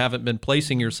because you haven't been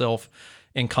placing yourself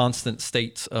in constant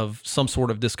states of some sort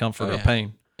of discomfort or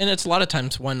pain. And it's a lot of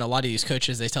times when a lot of these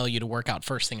coaches, they tell you to work out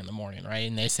first thing in the morning, right?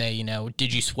 And they say, you know,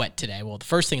 did you sweat today? Well, the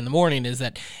first thing in the morning is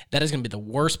that is going to be the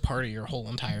worst part of your whole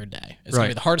entire day. It's going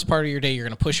to be the hardest part of your day. You're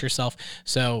going to push yourself.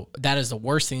 So that is the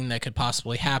worst thing that could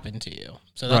possibly happen to you.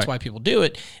 So that's why people do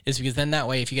it, is because then that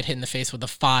way, if you get hit in the face with a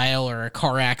file or a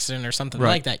car accident or something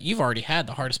like that, you've already had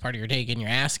the hardest part of your day getting your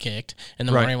ass kicked in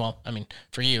the morning. Well, I mean,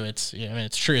 for you, it's, you know, I mean,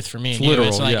 it's truth. For me and you,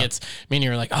 it's like, it's, I mean,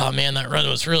 you're like, oh man, that run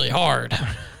was really hard.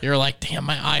 You're like, damn,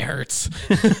 my eye hurts.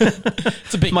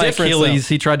 It's a big my difference. Achilles,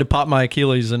 he tried to pop my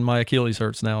Achilles and my Achilles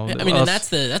hurts now. I mean, and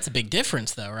that's a big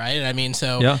difference though, right? I mean,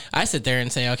 so I sit there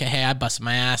and say, okay, hey, I busted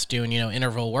my ass doing, you know,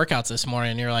 interval workouts this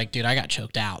morning, and you're like, dude, I got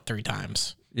choked out 3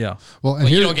 times. Yeah. Well,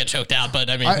 you don't get choked out, but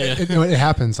I mean, it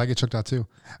happens. I get choked out too.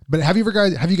 But have you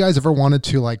guys ever wanted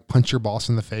to like punch your boss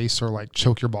in the face or like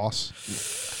choke your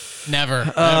boss? Never.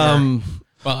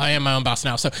 Well, I am my own boss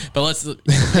now, so, but let's, you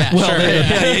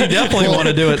definitely want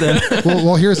to do it then.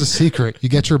 well, here's a secret. You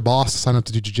get your boss to sign up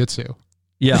to do jiu-jitsu.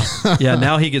 Yeah. Yeah.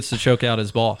 Now he gets to choke out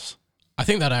his boss. I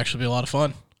think that'd actually be a lot of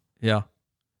fun. Yeah.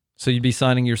 So you'd be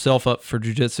signing yourself up for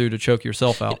jiu-jitsu to choke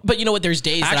yourself out. But you know what? There's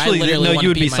days actually, that I literally you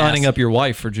would be beat my signing ass. up your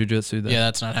wife for jiu-jitsu then. Yeah,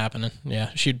 that's not happening.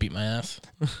 Yeah, she'd beat my ass.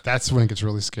 That's when it gets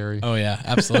really scary. Oh yeah,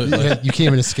 absolutely. You can't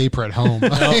even escape her at home. No,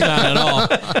 not at all.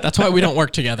 That's why we don't work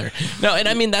together. No, and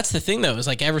I mean, that's the thing though, is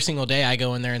like every single day I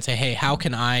go in there and say, hey, how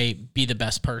can I be the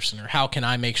best person? Or how can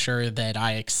I make sure that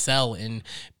I excel in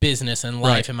business and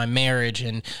life and my marriage?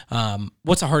 And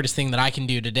what's the hardest thing that I can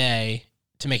do today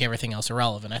to make everything else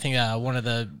irrelevant? I think one of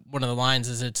the lines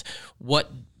is, it's what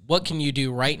can you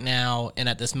do right now and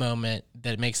at this moment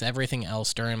that makes everything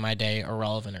else during my day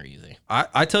irrelevant or easy?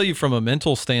 I tell you, from a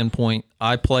mental standpoint,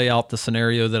 I play out the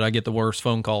scenario that I get the worst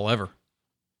phone call ever.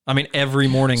 I mean, every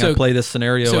morning I play this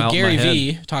scenario out Gary in my head.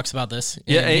 V talks about this.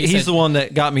 Yeah, he's the one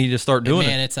that got me to start doing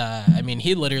it. It's I mean,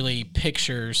 he literally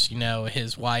pictures, you know,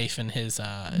 his wife and his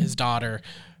daughter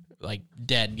like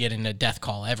dead, getting a death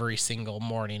call every single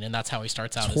morning, and that's how he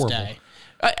starts out his day.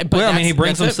 But I mean, he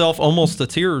brings himself almost to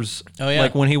tears. Oh yeah,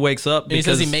 like when he wakes up. And he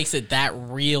says he makes it that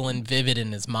real and vivid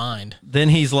in his mind. Then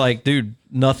he's like, dude,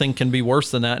 nothing can be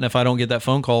worse than that. And if I don't get that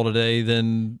phone call today,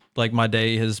 then like my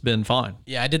day has been fine.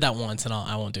 Yeah, I did that once, and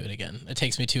I won't do it again. It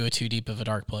takes me to too deep of a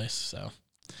dark place. So,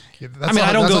 yeah, I mean,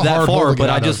 I don't go that far,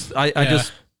 but I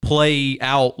just play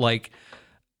out like,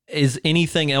 is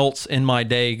anything else in my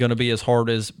day going to be as hard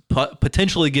as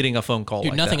potentially getting a phone call?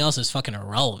 Dude, like nothing that? else is fucking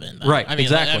irrelevant. Though. Right, I mean,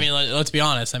 exactly. I mean, let's be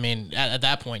honest. I mean, at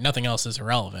that point, nothing else is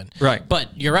irrelevant. Right.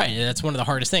 But you're right. That's one of the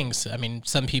hardest things. I mean,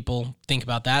 some people think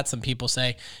about that. Some people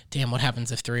say, damn, what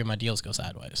happens if 3 of my deals go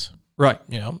sideways? Right.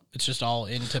 You know, it's just all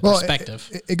into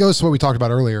perspective. It goes to what we talked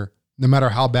about earlier. No matter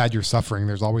how bad you're suffering,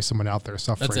 there's always someone out there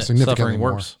suffering significantly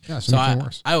worse. Yeah, significantly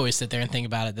worse. I always sit there and think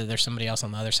about it, that there's somebody else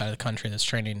on the other side of the country that's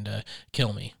training to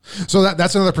kill me. So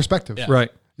that's another perspective. Yeah.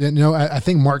 Right. You know, I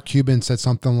think Mark Cuban said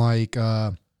something like,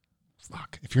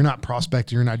 if you're not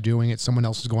prospecting, you're not doing it, someone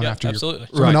else is going after you.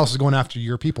 Someone else is going after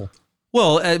your people.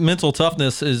 Well, mental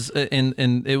toughness is,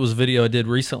 and it was a video I did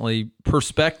recently,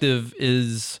 perspective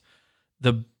is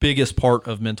the biggest part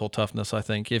of mental toughness, I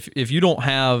think. If you don't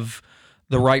have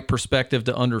the right perspective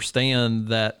to understand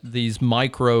that these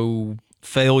micro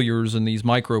failures and these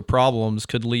micro problems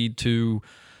could lead to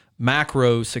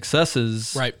macro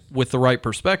successes, with the right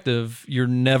perspective, you're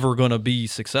never going to be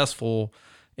successful,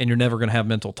 and you're never going to have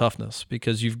mental toughness,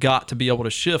 because you've got to be able to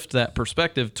shift that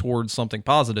perspective towards something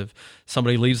positive.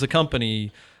 Somebody leaves the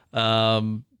company,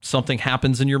 something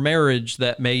happens in your marriage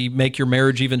that may make your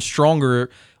marriage even stronger,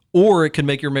 or it can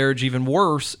make your marriage even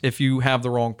worse if you have the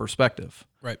wrong perspective.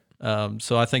 Right.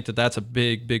 So I think that's a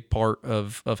big part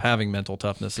of having mental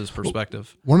toughness is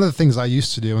perspective. One of the things I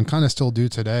used to do and kind of still do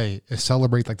today is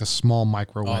celebrate like the small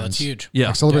micro wins. Oh, that's huge. Yeah.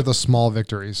 Like celebrate those small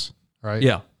victories, right?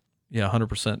 Yeah. Yeah,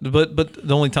 100%. But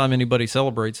the only time anybody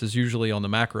celebrates is usually on the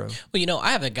macro. Well, you know,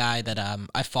 I have a guy that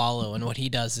I follow, and what he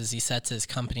does is he sets his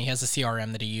company. He has a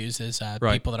CRM that he uses.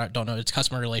 People that don't know, it's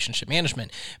customer relationship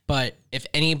management. But if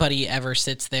anybody ever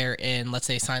sits there and, let's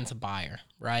say, signs a buyer,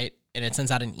 right? And it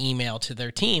sends out an email to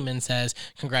their team and says,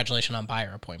 congratulations on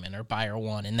buyer appointment or buyer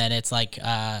one. And then it's like,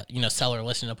 seller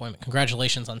listing appointment.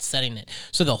 Congratulations on setting it.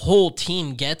 So the whole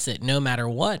team gets it no matter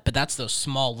what, but that's those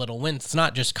small little wins. It's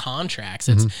not just contracts.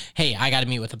 It's, hey, I got to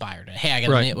meet with a buyer today. Hey, I got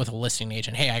to meet with a listing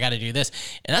agent. Hey, I got to do this.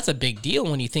 And that's a big deal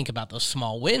when you think about those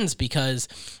small wins, because,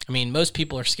 I mean, most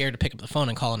people are scared to pick up the phone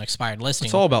and call an expired listing.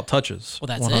 It's all about touches. Well,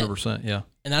 that's 100%, yeah.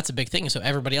 And that's a big thing. So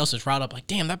everybody else is riled up like,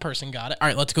 damn, that person got it. All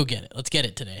right, let's go get it. Let's get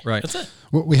it today. Right. That's it.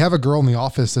 Well, we have a girl in the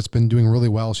office that's been doing really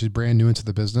well. She's brand new into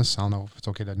the business. I don't know if it's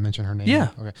okay to mention her name. Yeah,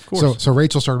 Okay. of course. So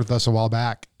Rachel started with us a while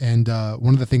back. And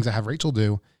one of the things I have Rachel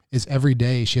do is every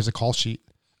day she has a call sheet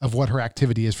of what her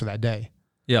activity is for that day.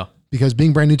 Yeah. Because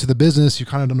being brand new to the business, you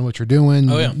kind of don't know what you're doing.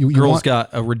 Oh, yeah. Girl's got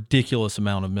a ridiculous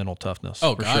amount of mental toughness.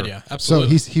 Oh, for God, sure. yeah.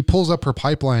 Absolutely. So he pulls up her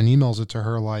pipeline, emails it to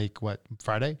her like, what,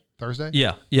 Friday? Thursday?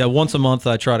 Yeah. Yeah. Once a month,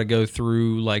 I try to go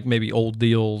through like maybe old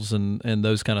deals and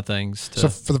those kind of things. So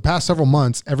for the past several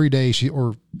months, every day she's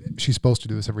supposed to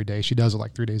do this every day. She does it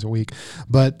like 3 days a week,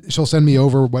 but she'll send me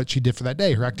over what she did for that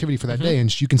day, her activity for that day.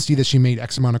 And you can see that she made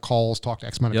X amount of calls, talked to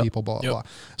X amount of people, blah, blah, blah.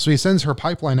 So he sends her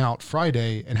pipeline out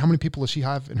Friday. And how many people does she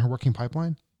have in her working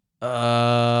pipeline?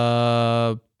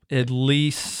 At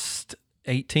least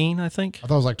 18, I think. I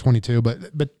thought it was like 22, but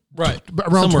right.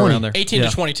 around Somewhere 20. around there. 18 to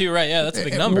 22, right? Yeah, that's a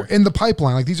big number. In the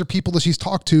pipeline, like these are people that she's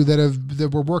talked to that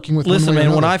we're working with. Listen,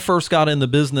 man, when I first got in the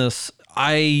business,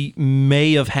 I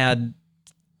may have had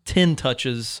 10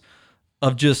 touches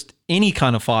of just any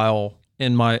kind of file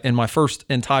in my first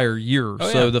entire year.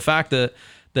 Oh, so yeah. the fact that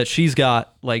she's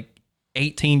got like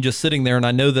 18 just sitting there, and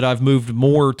I know that I've moved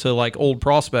more to like old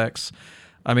prospects.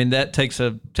 I mean, that takes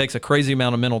a crazy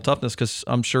amount of mental toughness, because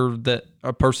I'm sure that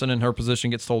a person in her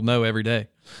position gets told no every day.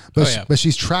 But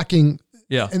she's tracking.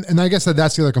 Yeah. And I guess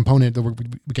that's the other component that we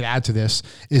could add to this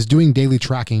is doing daily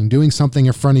tracking, doing something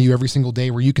in front of you every single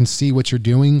day where you can see what you're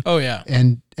doing. Oh, yeah.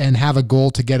 And have a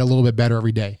goal to get a little bit better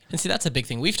every day. And see, that's a big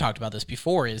thing. We've talked about this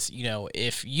before is,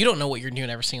 if you don't know what you're doing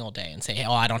every single day and say, hey,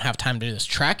 I don't have time to do this,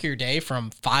 track your day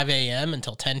from 5 a.m.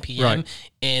 until 10 p.m. Right.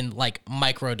 in like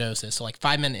micro doses. So like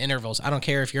 5-minute intervals. I don't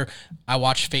care if I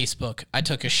watched Facebook, I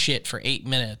took a shit for 8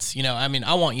 minutes.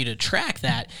 I want you to track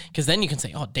that, because then you can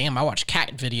say, oh, damn, I watched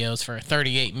cat videos for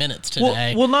 38 minutes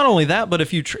today. Well, not only that, but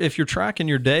if you're tracking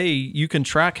your day, you can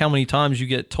track how many times you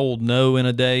get told no in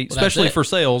a day, especially for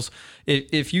sales.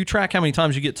 If you track how many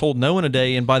times you get told no in a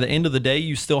day, and by the end of the day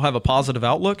you still have a positive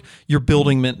outlook, you're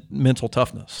building mental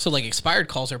toughness. So like expired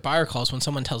calls or buyer calls, when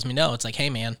someone tells me no, it's like, hey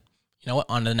man, you know what?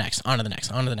 On to the next, on to the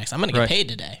next, on to the next. I'm going to get paid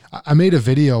today. I made a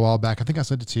video a while back. I think I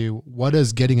sent it to you. What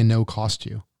does getting a no cost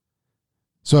you?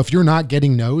 So if you're not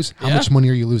getting no's, how much money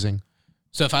are you losing?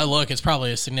 So if I look, it's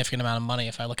probably a significant amount of money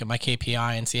if I look at my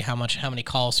KPI and see how many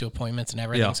calls to appointments and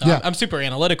everything. Yeah. So I'm super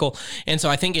analytical. And so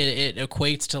I think it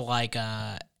equates to like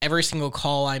every single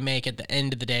call I make at the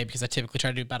end of the day, because I typically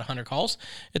try to do about 100 calls.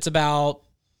 It's about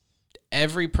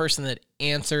every person that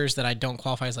answers that I don't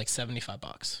qualify is like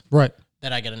 $75. Right.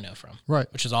 That I get a no from. Right.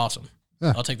 Which is awesome.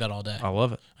 Yeah. I'll take that all day. I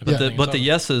love it. Yeah. But the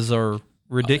yeses are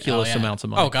ridiculous amounts of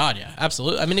money. Oh God, yeah,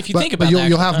 absolutely. I mean, if you think about that,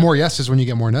 you'll have more yeses when you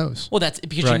get more no's. Well, that's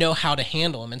because you know how to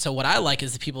handle them. And so what I like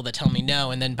is the people that tell me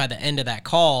no, and then by the end of that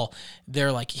call,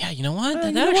 they're like, yeah, you know what?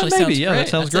 That actually sounds great. Yeah, that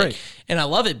sounds great. And I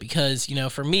love it because,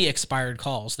 for me, expired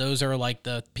calls, those are like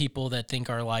the people that think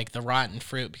are like the rotten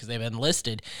fruit because they've been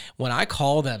listed. When I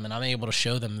call them and I'm able to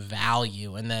show them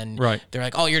value, and then they're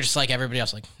like, oh, you're just like everybody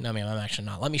else. Like, no, man, I'm actually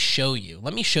not. Let me show you.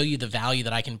 Let me show you the value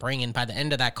that I can bring. And by the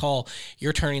end of that call,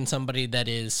 you're turning somebody that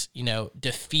is,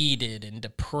 defeated and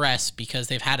depressed because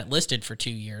they've had it listed for 2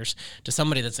 years to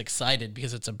somebody that's excited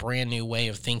because it's a brand new way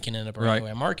of thinking and a brand new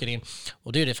way of marketing.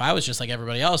 Well, dude, if I was just like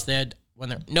everybody else,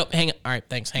 nope, hang up. All right,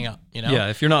 thanks, hang up. Yeah,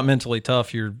 if you're not mentally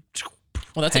tough, you're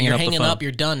well, that's it. You're hanging up,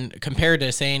 you're done, compared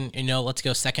to saying, let's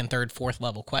go second, third, fourth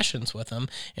level questions with them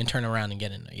and turn around and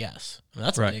get in a yes.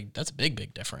 I mean, that's a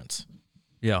big difference.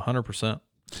 Yeah, 100%.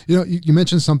 You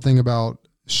mentioned something about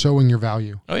showing your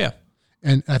value. Oh yeah.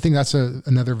 And I think that's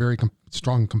another very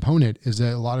strong component, is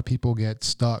that a lot of people get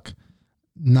stuck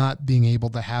not being able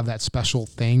to have that special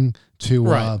thing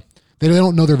to, they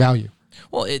don't know their value.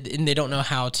 Well, and they don't know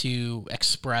how to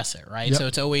express it, right? Yep. So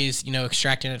it's always,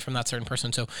 extracting it from that certain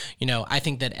person. So, I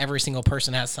think that every single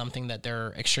person has something that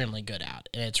they're extremely good at,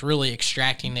 and it's really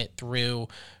extracting it through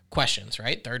questions,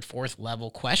 right? Third, fourth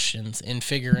level questions, and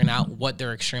figuring out what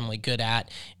they're extremely good at,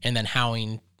 and then how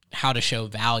to show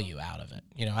value out of it.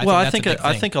 I think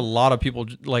a lot of people,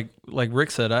 like Rick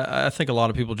said, I think a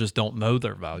lot of people just don't know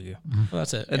their value. Well,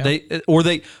 that's it. Yeah.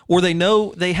 They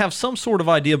know, they have some sort of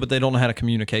idea, but they don't know how to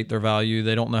communicate their value.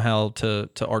 They don't know how to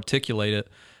articulate it.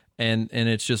 And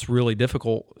it's just really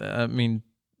difficult. I mean,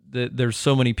 there's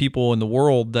so many people in the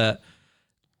world that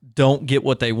don't get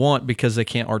what they want because they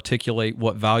can't articulate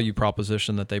what value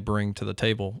proposition that they bring to the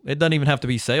table. It doesn't even have to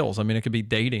be sales. I mean, it could be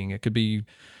dating. It could be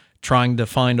trying to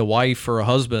find a wife or a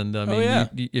husband. I mean, yeah.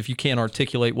 if you can't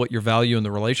articulate what your value in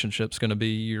the relationship's going to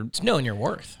be, it's knowing your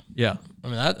worth. Yeah. I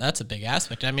mean, that's a big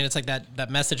aspect. I mean, it's like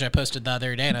that message I posted the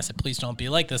other day, and I said, please don't be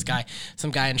like this guy. Some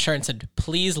guy in insurance said,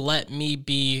 please let me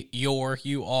be your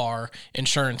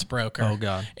insurance broker. Oh,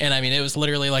 God. And I mean, it was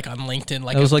literally like on LinkedIn.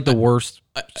 Like it was like the worst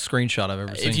screenshot I've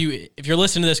ever seen. If you're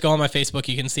listening to this, go on my Facebook,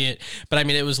 you can see it. But I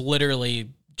mean, it was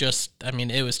literally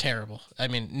it was terrible. I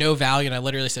mean, no value. And I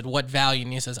literally said, what value?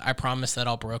 And he says, I promise that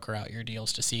I'll broker out your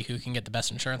deals to see who can get the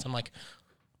best insurance. I'm like,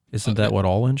 isn't that what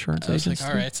all insurance agents do?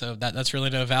 All right, so that's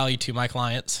really no value to my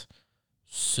clients.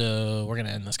 So we're going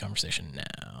to end this conversation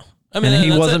now. I mean, and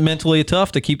he wasn't mentally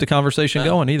tough to keep the conversation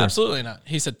going either. Absolutely not.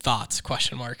 He said thoughts, ?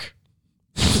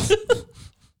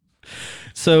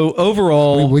 So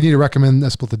overall, we need to recommend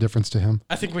Split the Difference to him.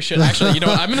 I think we should actually. You know,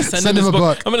 I'm going to send him a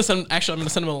book. I'm going to send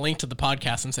him a link to the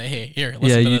podcast and say, hey, here,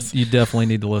 listen to this. You definitely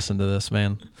need to listen to this,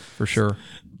 man, for sure.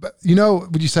 But you know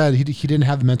what you said, he didn't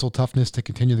have the mental toughness to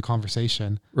continue the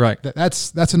conversation. Right.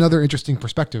 That's another interesting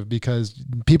perspective, because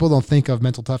people don't think of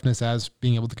mental toughness as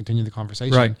being able to continue the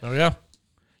conversation. Right. Oh yeah.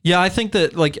 Yeah, I think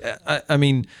that I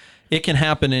mean, it can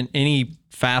happen in any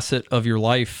facet of your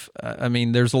life. I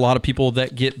mean, there's a lot of people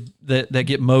that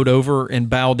get mowed over and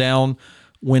bow down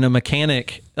when a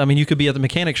mechanic, I mean, you could be at the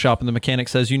mechanic shop and the mechanic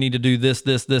says you need to do this,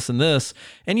 this, this, and this.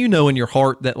 And you know in your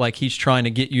heart that like he's trying to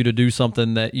get you to do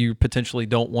something that you potentially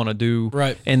don't want to do.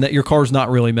 Right. And that your car's not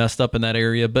really messed up in that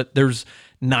area. But there's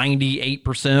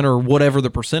 98% or whatever the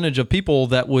percentage of people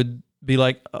that would be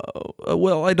like,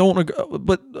 well, I don't agree,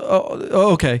 but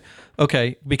okay.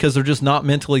 Because they're just not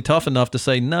mentally tough enough to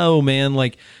say, no, man,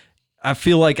 like, I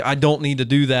feel like I don't need to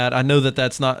do that. I know that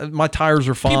that's not, my tires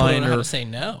are fine. People don't know how to say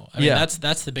no. I mean,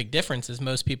 that's the big difference is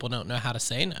most people don't know how to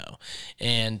say no.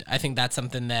 And I think that's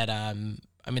something that,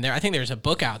 I think there's a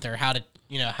book out there, how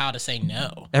to say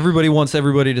no. Everybody wants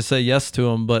everybody to say yes to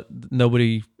them, but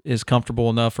nobody is comfortable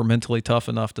enough or mentally tough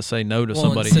enough to say no to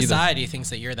somebody either. Society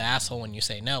thinks that you're the asshole when you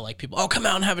say no. Like people, come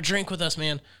out and have a drink with us,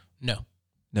 man. No.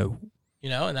 You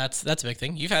know, and that's a big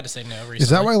thing. You've had to say no recently. Is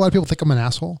that why a lot of people think I'm an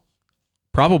asshole?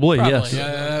 Probably, yes.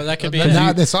 Yeah, that could be. Now,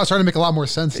 it's starting to make a lot more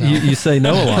sense now. You say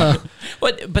no a lot.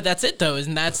 But that's it though,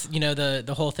 and that's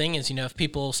the whole thing is if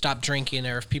people stop drinking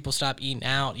or if people stop eating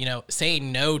out,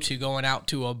 saying no to going out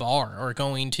to a bar or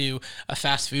going to a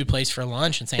fast food place for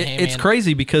lunch and saying, hey, it's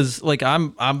crazy because like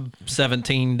I'm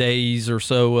 17 days or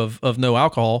so of no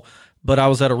alcohol, but I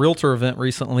was at a realtor event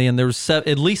recently and there was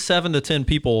at least 7 to 10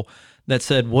 people that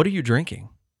said, "What are you drinking?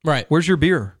 Right? Where's your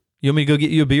beer? You want me to go get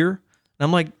you a beer?"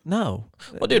 I'm like, no.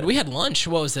 Well, dude, we had lunch.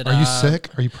 What was it? Are you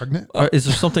sick? Are you pregnant? Is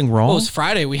there something wrong? Well, it was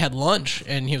Friday. We had lunch,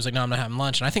 and he was like, no, I'm not having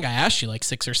lunch. And I think I asked you like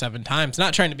 6 or 7 times,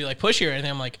 not trying to be like pushy or anything.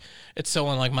 I'm like, it's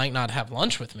someone like might not have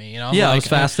lunch with me. I was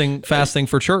fasting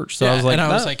for church. So I was like, and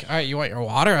I was like, all right, you want your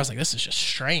water? I was like, this is just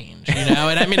strange, And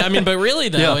I mean, but really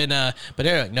though, but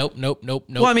they're like, nope.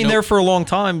 Well, I mean, there for a long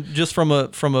time, just from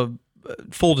a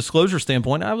full disclosure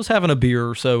standpoint, I was having a beer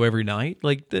or so every night.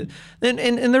 Like,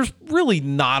 and there's really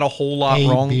not a whole lot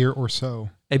wrong. A beer or so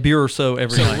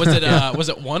every night. So was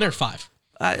it 1 or 5?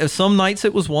 Some nights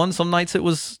it was 1, some nights it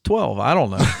was 12. I don't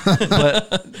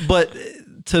know. but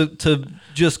to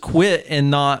just quit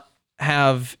and not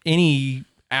have any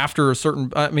after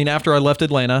I left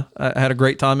Atlanta, I had a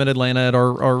great time in Atlanta at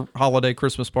our holiday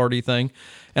Christmas party thing.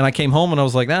 And I came home and I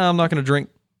was like, I'm not going to drink.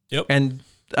 Yep. And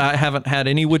I haven't had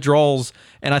any withdrawals,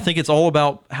 and I think it's all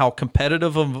about how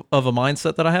competitive of a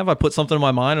mindset that I have. I put something in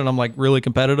my mind, and I'm like really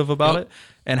competitive about it,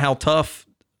 and how tough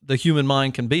the human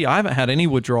mind can be. I haven't had any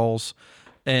withdrawals,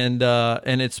 and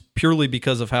it's purely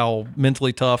because of how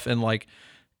mentally tough and like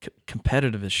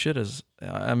competitive as shit is.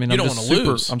 I mean, you don't want to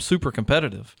lose. I'm super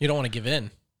competitive. You don't want to give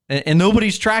in. And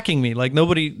nobody's tracking me. Like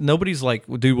nobody's like,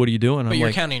 dude, what are you doing? But I'm you're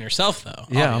like, counting yourself though.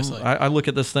 Yeah, I look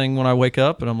at this thing when I wake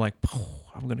up, and I'm like,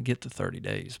 I'm going to get to 30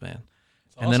 days, man.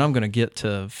 Awesome. And then I'm going to get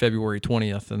to February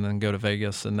 20th and then go to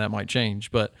Vegas, and that might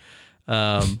change. But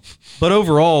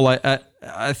overall,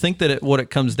 I think that what it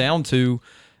comes down to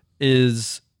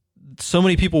is so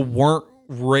many people weren't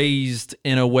raised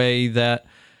in a way that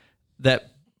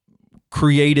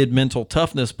created mental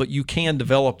toughness, but you can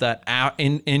develop that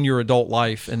in your adult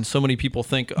life. And so many people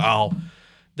think,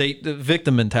 the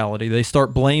victim mentality. They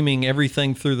start blaming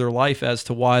everything through their life as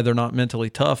to why they're not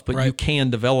mentally tough, but you can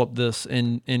develop this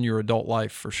in your adult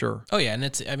life for sure. Oh yeah, and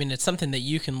it's something that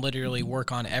you can literally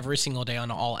work on every single day on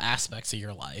all aspects of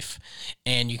your life,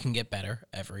 and you can get better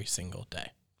every single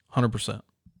day. 100%.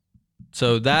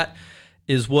 So that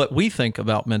is what we think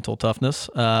about mental toughness.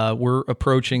 We're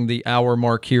approaching the hour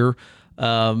mark here.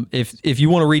 If you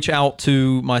want to reach out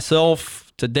to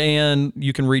myself, to Dan,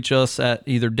 you can reach us at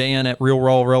either Dan at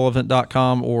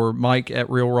realrawrelevant.com or Mike at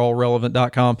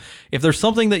realrawrelevant.com. If there's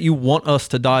something that you want us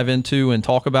to dive into and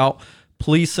talk about,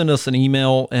 please send us an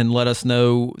email and let us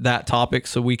know that topic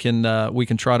so we can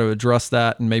try to address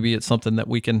that, and maybe it's something that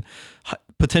we can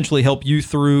potentially help you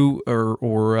through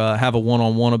or have a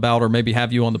one-on-one about, or maybe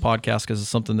have you on the podcast because it's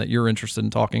something that you're interested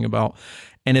in talking about.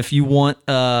 And if you want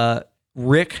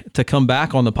Rick to come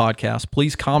back on the podcast,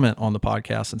 please comment on the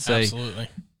podcast and say, absolutely,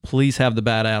 please have the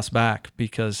badass back,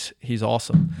 because he's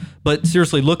awesome. But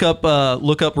seriously, look up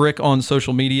Rick on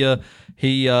social media.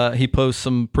 He posts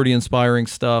some pretty inspiring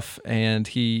stuff, and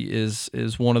he is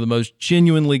one of the most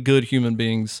genuinely good human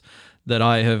beings that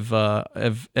I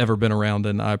have ever been around,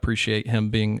 and I appreciate him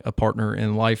being a partner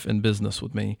in life and business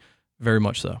with me very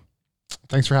much so.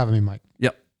 Thanks for having me, Mike.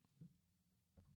 Yep.